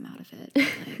that's come out of it.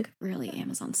 Like, really,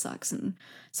 Amazon sucks, and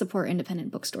support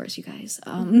independent bookstores, you guys.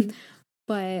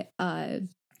 But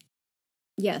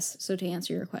yes, so to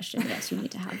answer your question, yes, you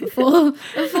need to have a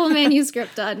full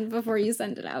manuscript done before you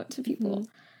send it out to people.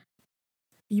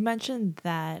 You mentioned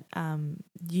that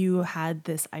you had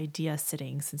this idea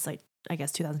sitting since, like, I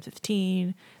guess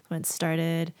 2015 when it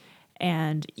started,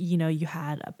 and you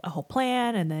had a whole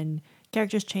plan, and then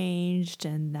characters changed,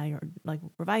 and now you're like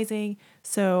revising.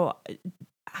 So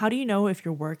how do you know if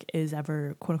your work is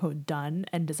ever quote unquote done,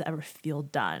 and does it ever feel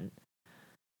done?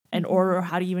 And or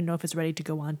how do you even know if it's ready to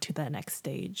go on to the next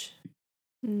stage?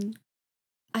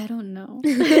 I don't know.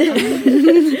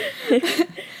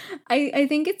 I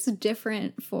think it's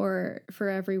different for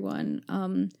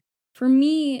everyone. For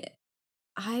me,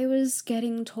 I was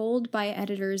getting told by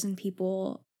editors and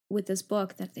people with this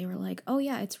book that they were like, oh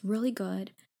yeah, it's really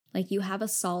good. Like, you have a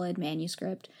solid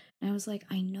manuscript. And I was like,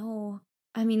 I know.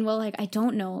 I mean, well, like, I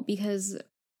don't know, because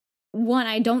one,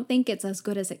 I don't think it's as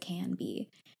good as it can be.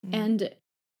 And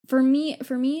for me,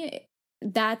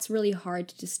 that's really hard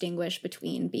to distinguish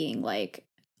between being like,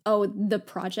 oh, the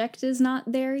project is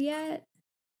not there yet,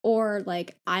 or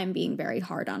like, I'm being very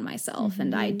hard on myself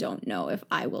and I don't know if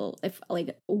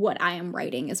like what I am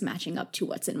writing is matching up to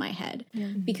what's in my head.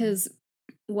 Because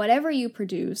whatever you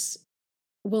produce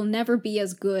will never be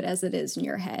as good as it is in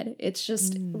your head. It's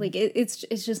just like, it's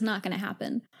just not going to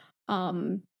happen.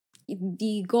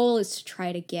 The goal is to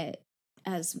try to get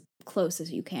as close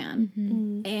as you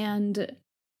can. And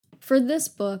for this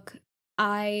book,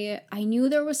 I knew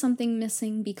there was something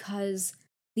missing because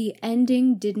the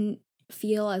ending didn't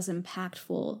feel as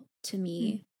impactful to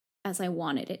me as I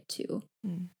wanted it to.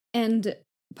 And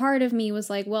part of me was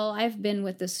like, well, I've been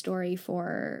with this story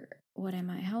for, how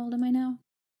old am I now?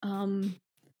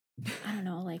 I don't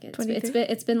know, like,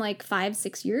 it's been like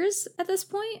 5-6 years at this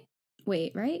point.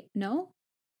 Wait, right? No?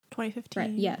 2015.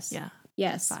 Right, yes. Yeah.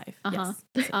 Yes. 5. Uh-huh.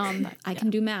 Yes. I can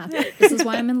do math. This is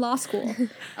why I'm in law school.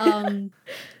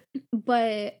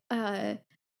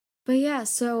 But yeah,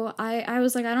 so I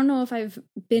was like, I don't know if I've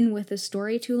been with this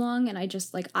story too long, and I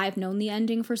just like I've known the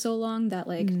ending for so long that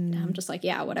like I'm just like,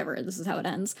 yeah, whatever, this is how it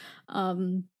ends.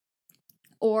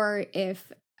 Or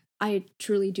if I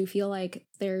truly do feel like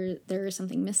there is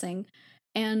something missing.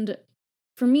 And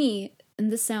for me,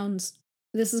 and this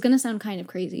is gonna sound kind of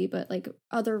crazy, but like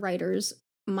other writers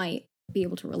might be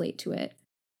able to relate to it.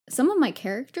 Some of my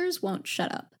characters won't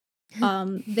shut up.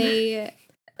 They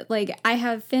like I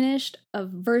have finished a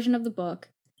version of the book,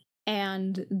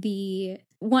 and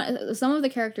some of the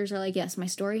characters are like, yes, my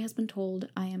story has been told,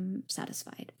 I am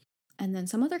satisfied. And then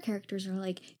some other characters are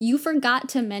like, you forgot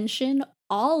to mention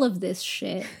all of this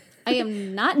shit. I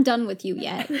am not done with you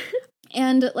yet.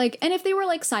 And if they were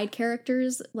like side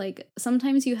characters, like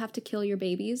sometimes you have to kill your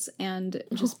babies and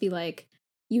just be like,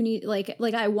 you need like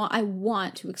I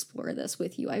want to explore this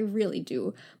with you. I really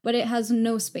do. But it has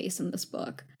no space in this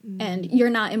book. And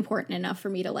you're not important enough for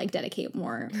me to like dedicate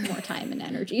more time and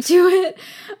energy to it.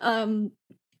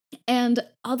 And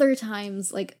other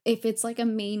times, like if it's like a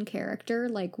main character,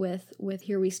 like with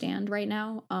Here We Stand right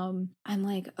now, I'm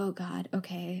like, oh God,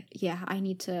 okay, yeah, I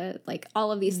need to like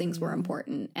all of these things were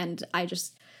important, and I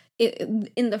just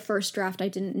in the first draft I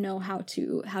didn't know how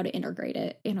to integrate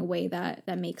it in a way that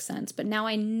makes sense, but now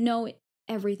I know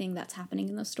everything that's happening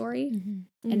in the story,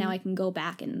 and now I can go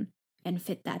back and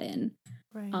fit that in,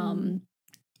 Right.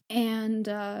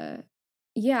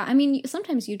 Yeah, I mean,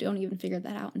 sometimes you don't even figure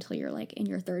that out until you're like in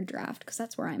your third draft, because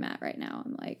that's where I'm at right now.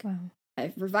 I'm like, Wow.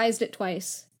 I've revised it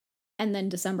twice, and then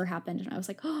December happened, and I was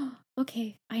like, oh,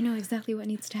 okay, I know exactly what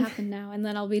needs to happen now, and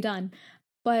then I'll be done.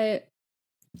 But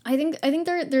I think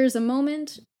there's a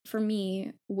moment for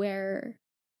me where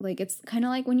like it's kind of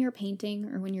like when you're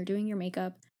painting or when you're doing your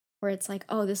makeup, where it's like,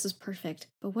 oh, this is perfect,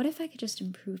 but what if I could just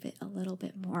improve it a little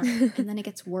bit more? And then it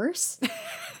gets worse.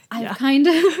 I've kind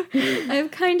of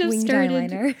Winged started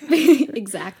eyeliner.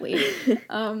 exactly.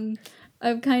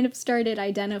 I've kind of started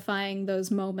identifying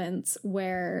those moments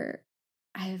where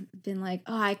I've been like,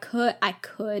 oh, I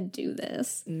could do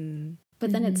this.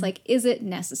 But then it's like, is it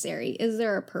necessary? Is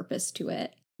there a purpose to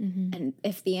it? And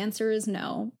if the answer is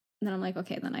no, then I'm like,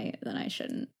 okay, then I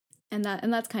shouldn't. And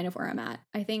that's kind of where I'm at.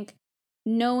 I think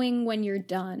knowing when you're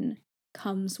done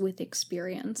comes with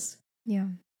experience. Yeah.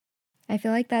 I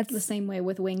feel like that's the same way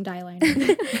with winged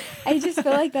eyeliner. I just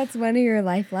feel like that's one of your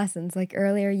life lessons. Like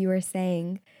earlier you were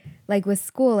saying, like with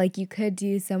school, like you could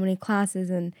do so many classes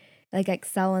and like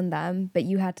excel in them, but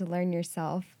you had to learn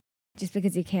yourself. Just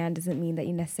because you can doesn't mean that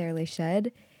you necessarily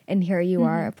should. And here you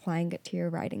are applying it to your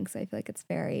writing. So I feel like it's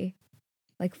very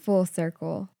like full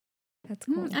circle. That's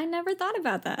cool. I never thought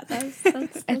about that. That's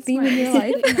a theme in your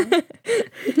life.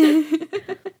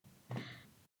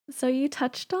 So you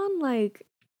touched on like,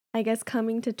 I guess,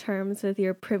 coming to terms with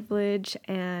your privilege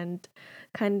and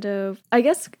kind of, I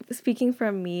guess, speaking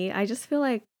from me, I just feel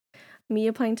like me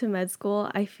applying to med school,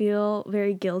 I feel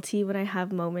very guilty when I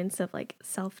have moments of like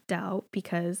self-doubt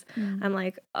because I'm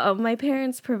like, oh, my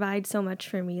parents provide so much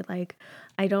for me. Like,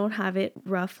 I don't have it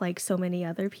rough like so many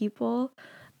other people.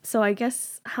 So I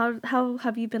guess how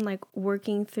have you been like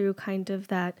working through kind of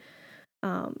that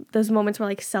those moments where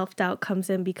like self-doubt comes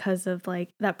in because of like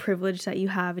that privilege that you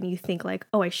have and you think like,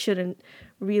 oh, I shouldn't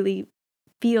really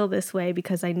feel this way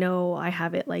because I know I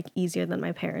have it like easier than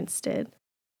my parents did.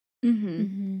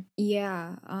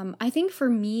 Yeah. I think for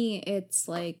me, it's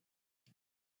like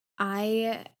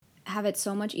I have it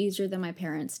so much easier than my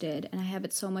parents did, and I have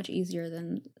it so much easier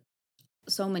than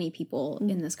so many people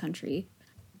in this country,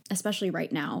 especially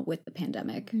right now with the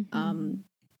pandemic.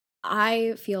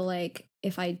 I feel like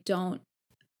if I don't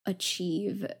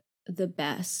achieve the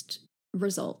best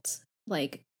results,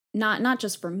 like not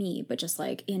just for me, but just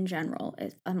like in general,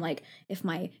 I'm like, if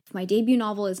my debut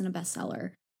novel isn't a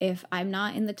bestseller, if I'm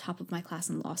not in the top of my class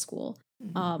in law school,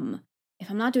 if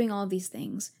I'm not doing all of these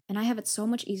things, and I have it so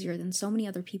much easier than so many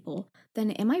other people, then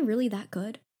am I really that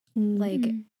good?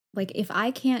 Like if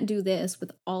I can't do this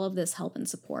with all of this help and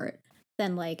support,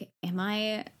 then like am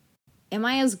I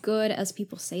as good as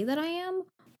people say that I am?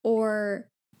 Or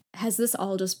has this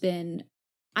all just been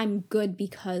I'm good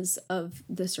because of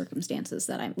the circumstances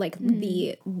that I'm like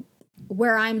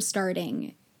where I'm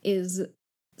starting is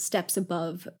steps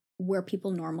above where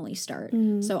people normally start.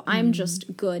 So I'm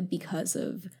just good because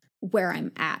of where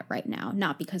I'm at right now,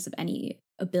 not because of any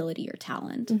ability or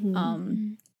talent.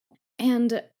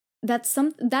 And that's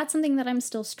something that I'm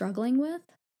still struggling with.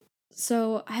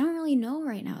 So I don't really know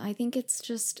right now. I think it's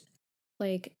just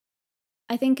like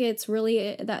I think it's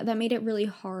really that made it really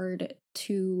hard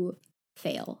to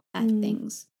fail at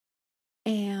things.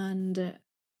 And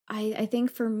I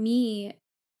think for me,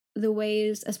 the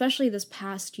ways, especially this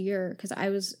past year, because I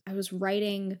was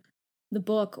writing the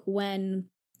book when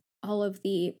all of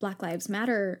the Black Lives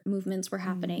Matter movements were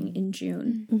happening in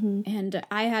June. Mm-hmm. And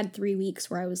I had 3 weeks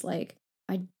where I was like,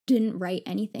 I didn't write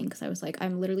anything because I was like,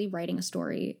 I'm literally writing a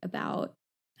story about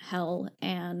hell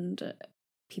and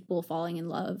people falling in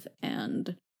love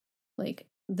and like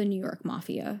the New York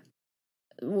Mafia.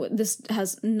 This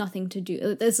has nothing to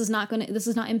do. This is not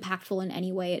impactful in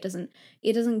any way. It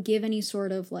doesn't give any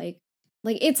sort of like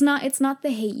it's not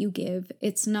the hate you give.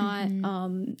 It's not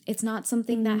it's not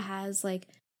something that has like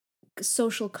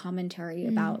social commentary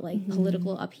about like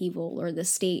political upheaval or the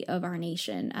state of our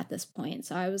nation at this point.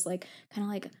 So I was like kind of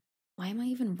like, why am I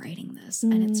even writing this?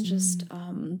 And it's just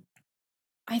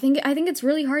I think it's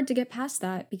really hard to get past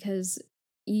that, because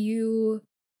you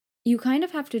kind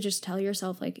of have to just tell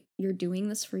yourself like you're doing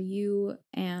this for you,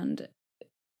 and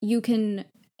you can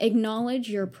acknowledge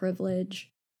your privilege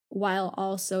while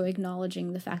also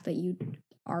acknowledging the fact that you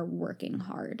are working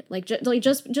hard. Like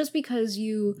just because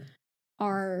you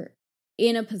are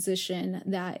in a position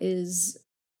that is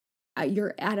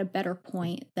you're at a better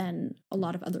point than a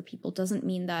lot of other people doesn't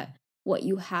mean that what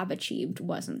you have achieved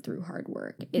wasn't through hard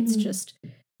work. It's just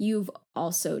you've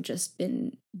also just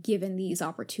been given these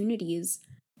opportunities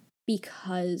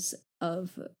because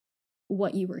of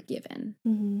what you were given.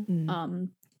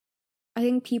 I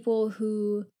think people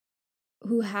who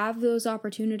have those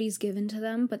opportunities given to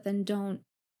them but then don't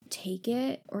take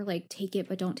it, or like take it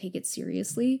but don't take it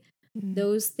seriously,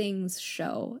 those things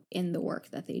show in the work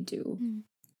that they do.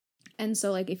 And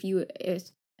so like if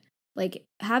like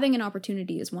having an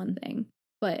opportunity is one thing,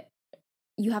 but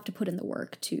you have to put in the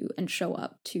work to and show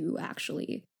up to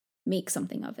actually make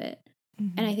something of it.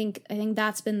 And I think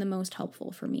that's been the most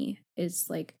helpful for me, is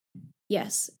like,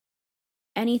 yes,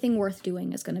 anything worth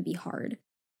doing is going to be hard.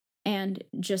 And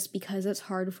just because it's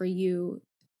hard for you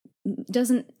it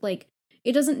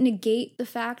doesn't negate the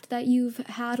fact that you've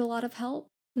had a lot of help,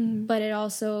 but it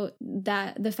also,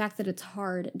 that the fact that it's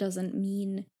hard doesn't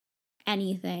mean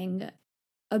anything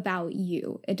about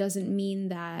you. It doesn't mean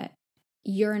that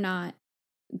you're not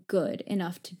good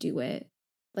enough to do it.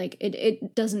 Like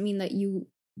it doesn't mean that you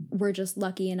were just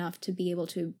lucky enough to be able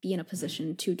to be in a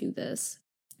position to do this,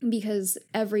 because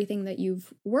everything that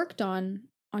you've worked on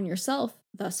yourself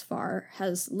thus far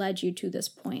has led you to this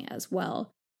point as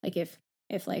well. Like if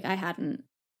like I hadn't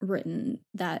written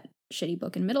that shitty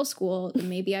book in middle school,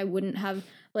 maybe I wouldn't have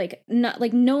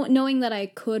knowing that I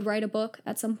could write a book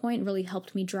at some point really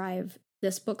helped me drive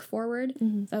this book forward.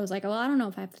 So I was like, well, I don't know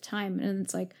if I have the time. And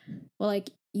it's like, well, like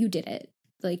you did it,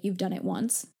 like you've done it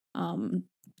once,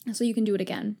 so you can do it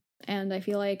again. And I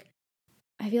feel like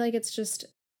it's just,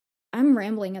 I'm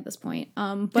rambling at this point,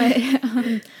 but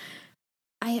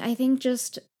I think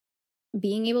just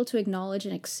being able to acknowledge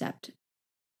and accept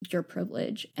your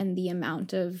privilege and the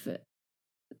amount of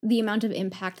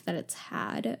impact that it's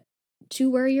had to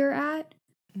where you're at,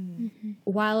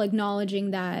 while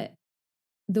acknowledging that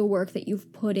the work that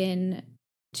you've put in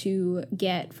to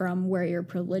get from where your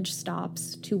privilege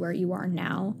stops to where you are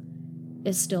now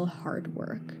is still hard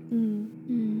work.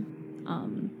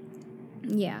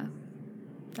 Yeah,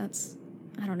 that's,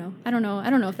 I don't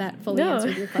know if that fully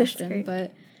answered your question,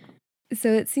 but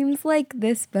so it seems like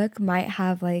this book might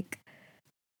have like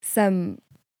some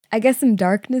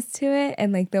darkness to it,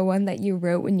 and like the one that you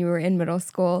wrote when you were in middle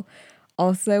school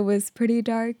also was pretty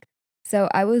dark. So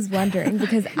I was wondering,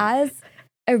 because as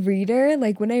a reader,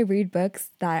 like when I read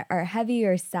books that are heavy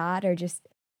or sad or just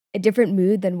a different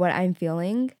mood than what I'm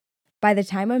feeling, by the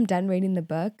time I'm done reading the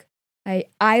book, I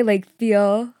like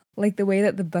feel like the way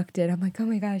that the book did. I'm like, oh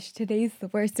my gosh, today's the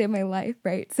worst day of my life,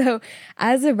 right? So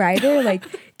as a writer, like,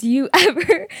 do you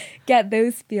ever get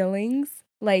those feelings,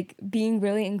 like being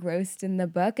really engrossed in the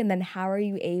book? And then how are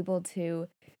you able to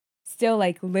still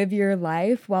like live your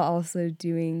life while also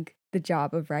doing the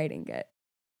job of writing it?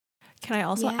 Can I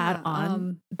also add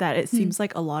on that it seems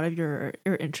like a lot of your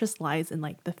interest lies in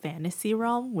like the fantasy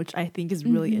realm, which I think is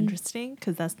really interesting,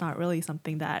 because that's not really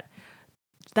something that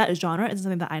genre is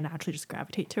something that I naturally just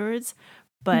gravitate towards.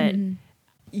 But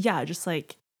yeah, just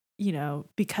like, you know,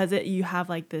 because you have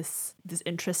like this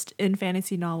interest in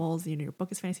fantasy novels, you know, your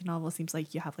book is fantasy novel, it seems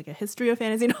like you have like a history of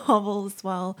fantasy novels as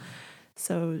well.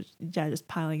 So yeah, just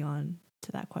piling on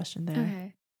to that question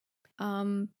there.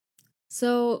 Okay.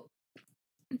 So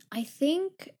I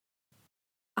think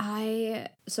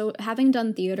so having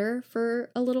done theater for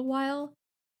a little while,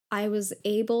 I was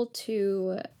able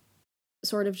to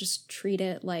sort of just treat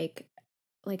it like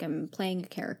like I'm playing a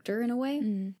character in a way.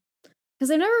 Mm.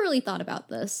 Because I never really thought about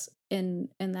this in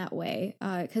that way.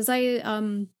 Because I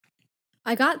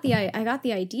got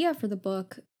the idea for the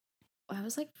book. I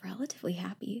was like relatively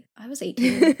happy. I was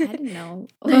 18. I didn't know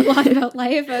a lot about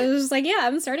life. I was just like, yeah,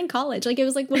 I'm starting college. Like it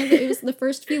was like it was the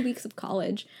first few weeks of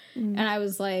college, and I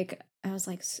was like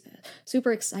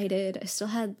super excited. I still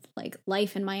had like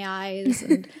life in my eyes,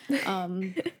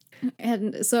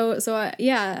 and so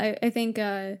I think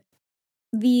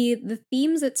the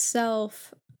themes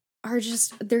itself are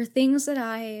they're things that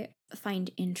I find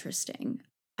interesting.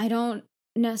 I don't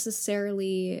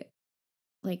necessarily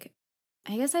like.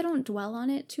 I guess I don't dwell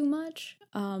on it too much.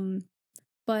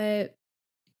 But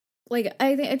like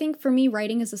I think for me,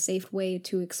 writing is a safe way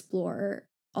to explore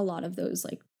a lot of those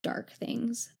like dark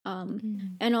things.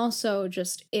 And also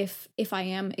just if I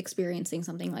am experiencing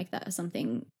something like that,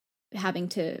 something having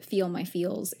to feel my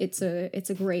feels, it's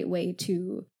a great way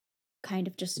to kind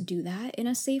of just do that in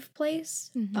a safe place.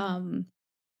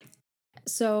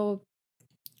 So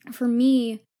for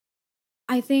me,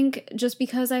 I think just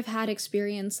because I've had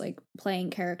experience like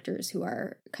playing characters who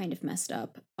are kind of messed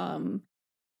up,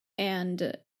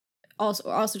 and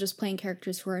also just playing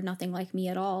characters who are nothing like me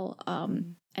at all,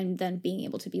 and then being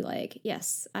able to be like,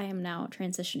 yes, I am now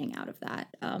transitioning out of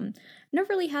that. Never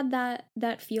really had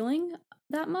that feeling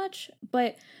that much,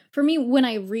 but for me, when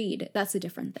I read, that's a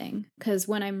different thing. Because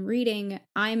when I'm reading,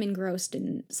 I'm engrossed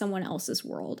in someone else's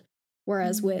world,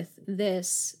 whereas with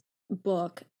this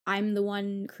book, I'm the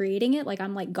one creating it. Like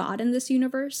I'm like God in this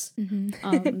universe.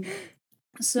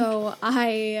 So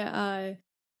I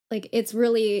like it's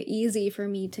really easy for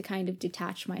me to kind of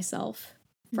detach myself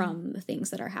from the things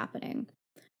that are happening,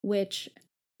 which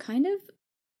kind of,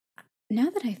 now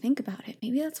that I think about it,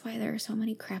 maybe that's why there are so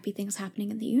many crappy things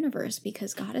happening in the universe,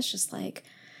 because God is just like,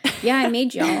 yeah, I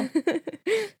made y'all.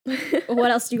 What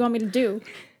else do you want me to do?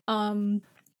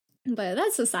 But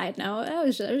that's a side note.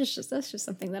 That's just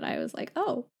something that I was like,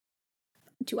 oh,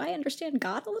 do I understand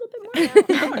God a little bit more now?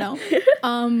 I don't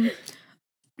know.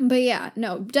 But yeah,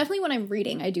 no, definitely when I'm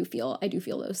reading, I do feel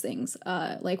those things.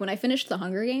 Like when I finished The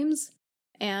Hunger Games,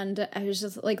 and I was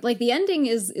just like the ending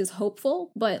is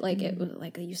hopeful, but like it was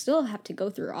like you still have to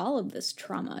go through all of this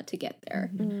trauma to get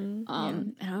there.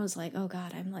 And I was like, oh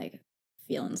God, I'm like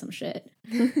feeling some shit.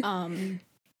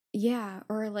 Yeah,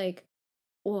 or like,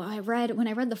 well, when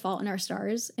I read The Fault in Our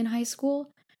Stars in high school,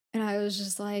 and I was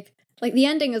just like the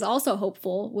ending is also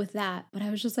hopeful with that, but I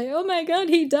was just like, oh my God,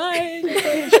 he died.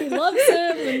 Like, she loves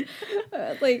him,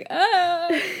 and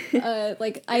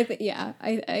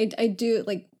I do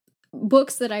like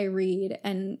books that I read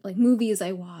and like movies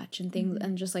I watch and things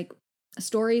and just like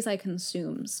stories I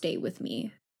consume stay with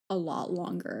me a lot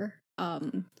longer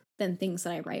than things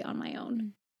that I write on my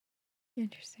own.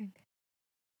 Interesting.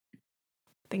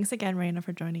 Thanks again, Raina,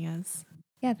 for joining us.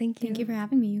 Yeah, thank you. Thank you for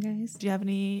having me, you guys. Do you have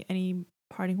any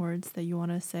parting words that you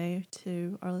want to say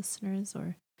to our listeners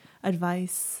or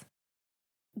advice?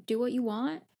 Do what you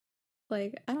want.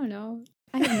 Like, I don't know.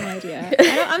 I have no idea.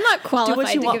 I'm not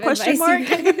qualified to give advice.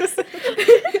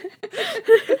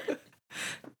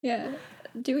 Yeah.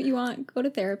 Do what you want. Go to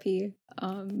therapy.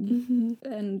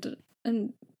 And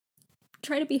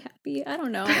try to be happy. I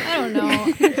don't know.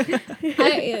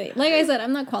 Like I said,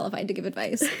 I'm not qualified to give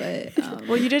advice, but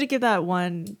well, you did give that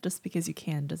one just because you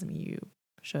can doesn't mean you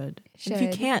should. If you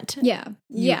can't,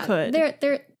 you could. There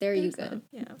you go.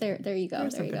 Yeah. There you go.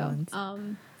 There you go.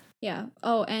 Yeah.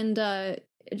 Oh, and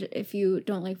if you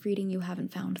don't like reading, you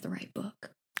haven't found the right book.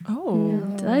 Oh,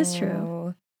 that is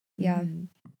true. Yeah.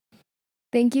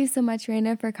 Thank you so much,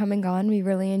 Raina, for coming on. We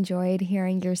really enjoyed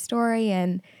hearing your story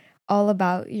and all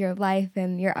about your life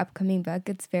and your upcoming book.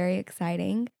 It's very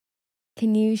exciting.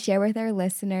 Can you share with our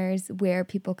listeners where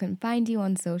people can find you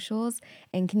on socials?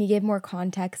 And can you give more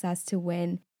context as to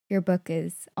when your book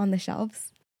is on the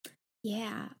shelves?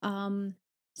 Yeah.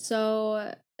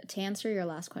 So to answer your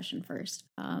last question first,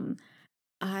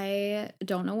 I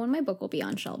don't know when my book will be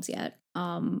on shelves yet.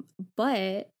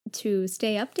 But to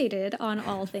stay updated on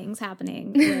all things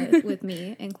happening with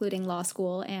me, including law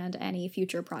school and any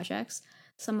future projects,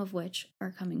 some of which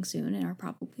are coming soon and are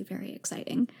probably very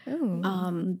exciting. So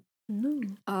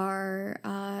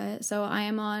I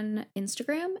am on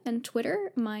Instagram and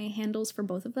Twitter. My handles for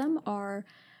both of them are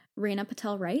Raina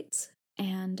Patel Writes,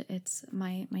 and it's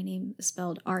my name is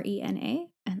spelled Rena,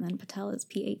 and then Patel is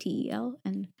Patel,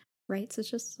 and Writes is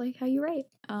just like how you write.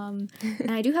 And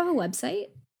I do have a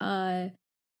website.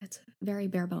 It's very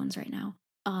bare bones right now.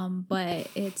 But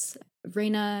it's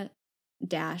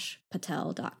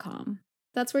raina-patel.com.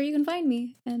 That's where you can find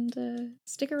me, and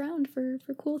stick around for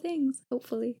cool things,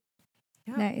 hopefully.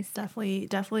 Yeah, nice. Definitely,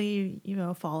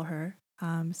 follow her.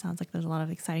 Sounds like there's a lot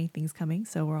of exciting things coming,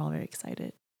 so we're all very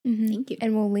excited. Thank you.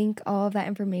 And we'll link all of that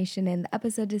information in the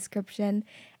episode description.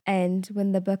 And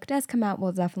when the book does come out,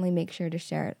 we'll definitely make sure to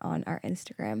share it on our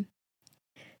Instagram.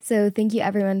 So thank you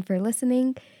everyone for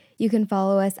listening. You can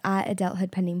follow us at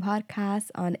Adulthood Pending Podcast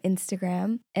on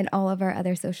Instagram and all of our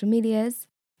other social medias.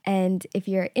 And if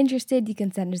you're interested, you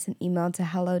can send us an email to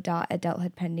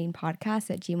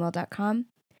hello.adulthoodpendingpodcast@gmail.com.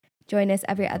 Join us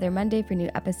every other Monday for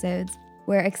new episodes.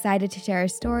 We're excited to share our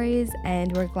stories,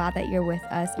 and we're glad that you're with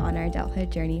us on our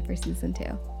adulthood journey for season 2.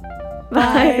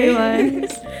 Bye everyone.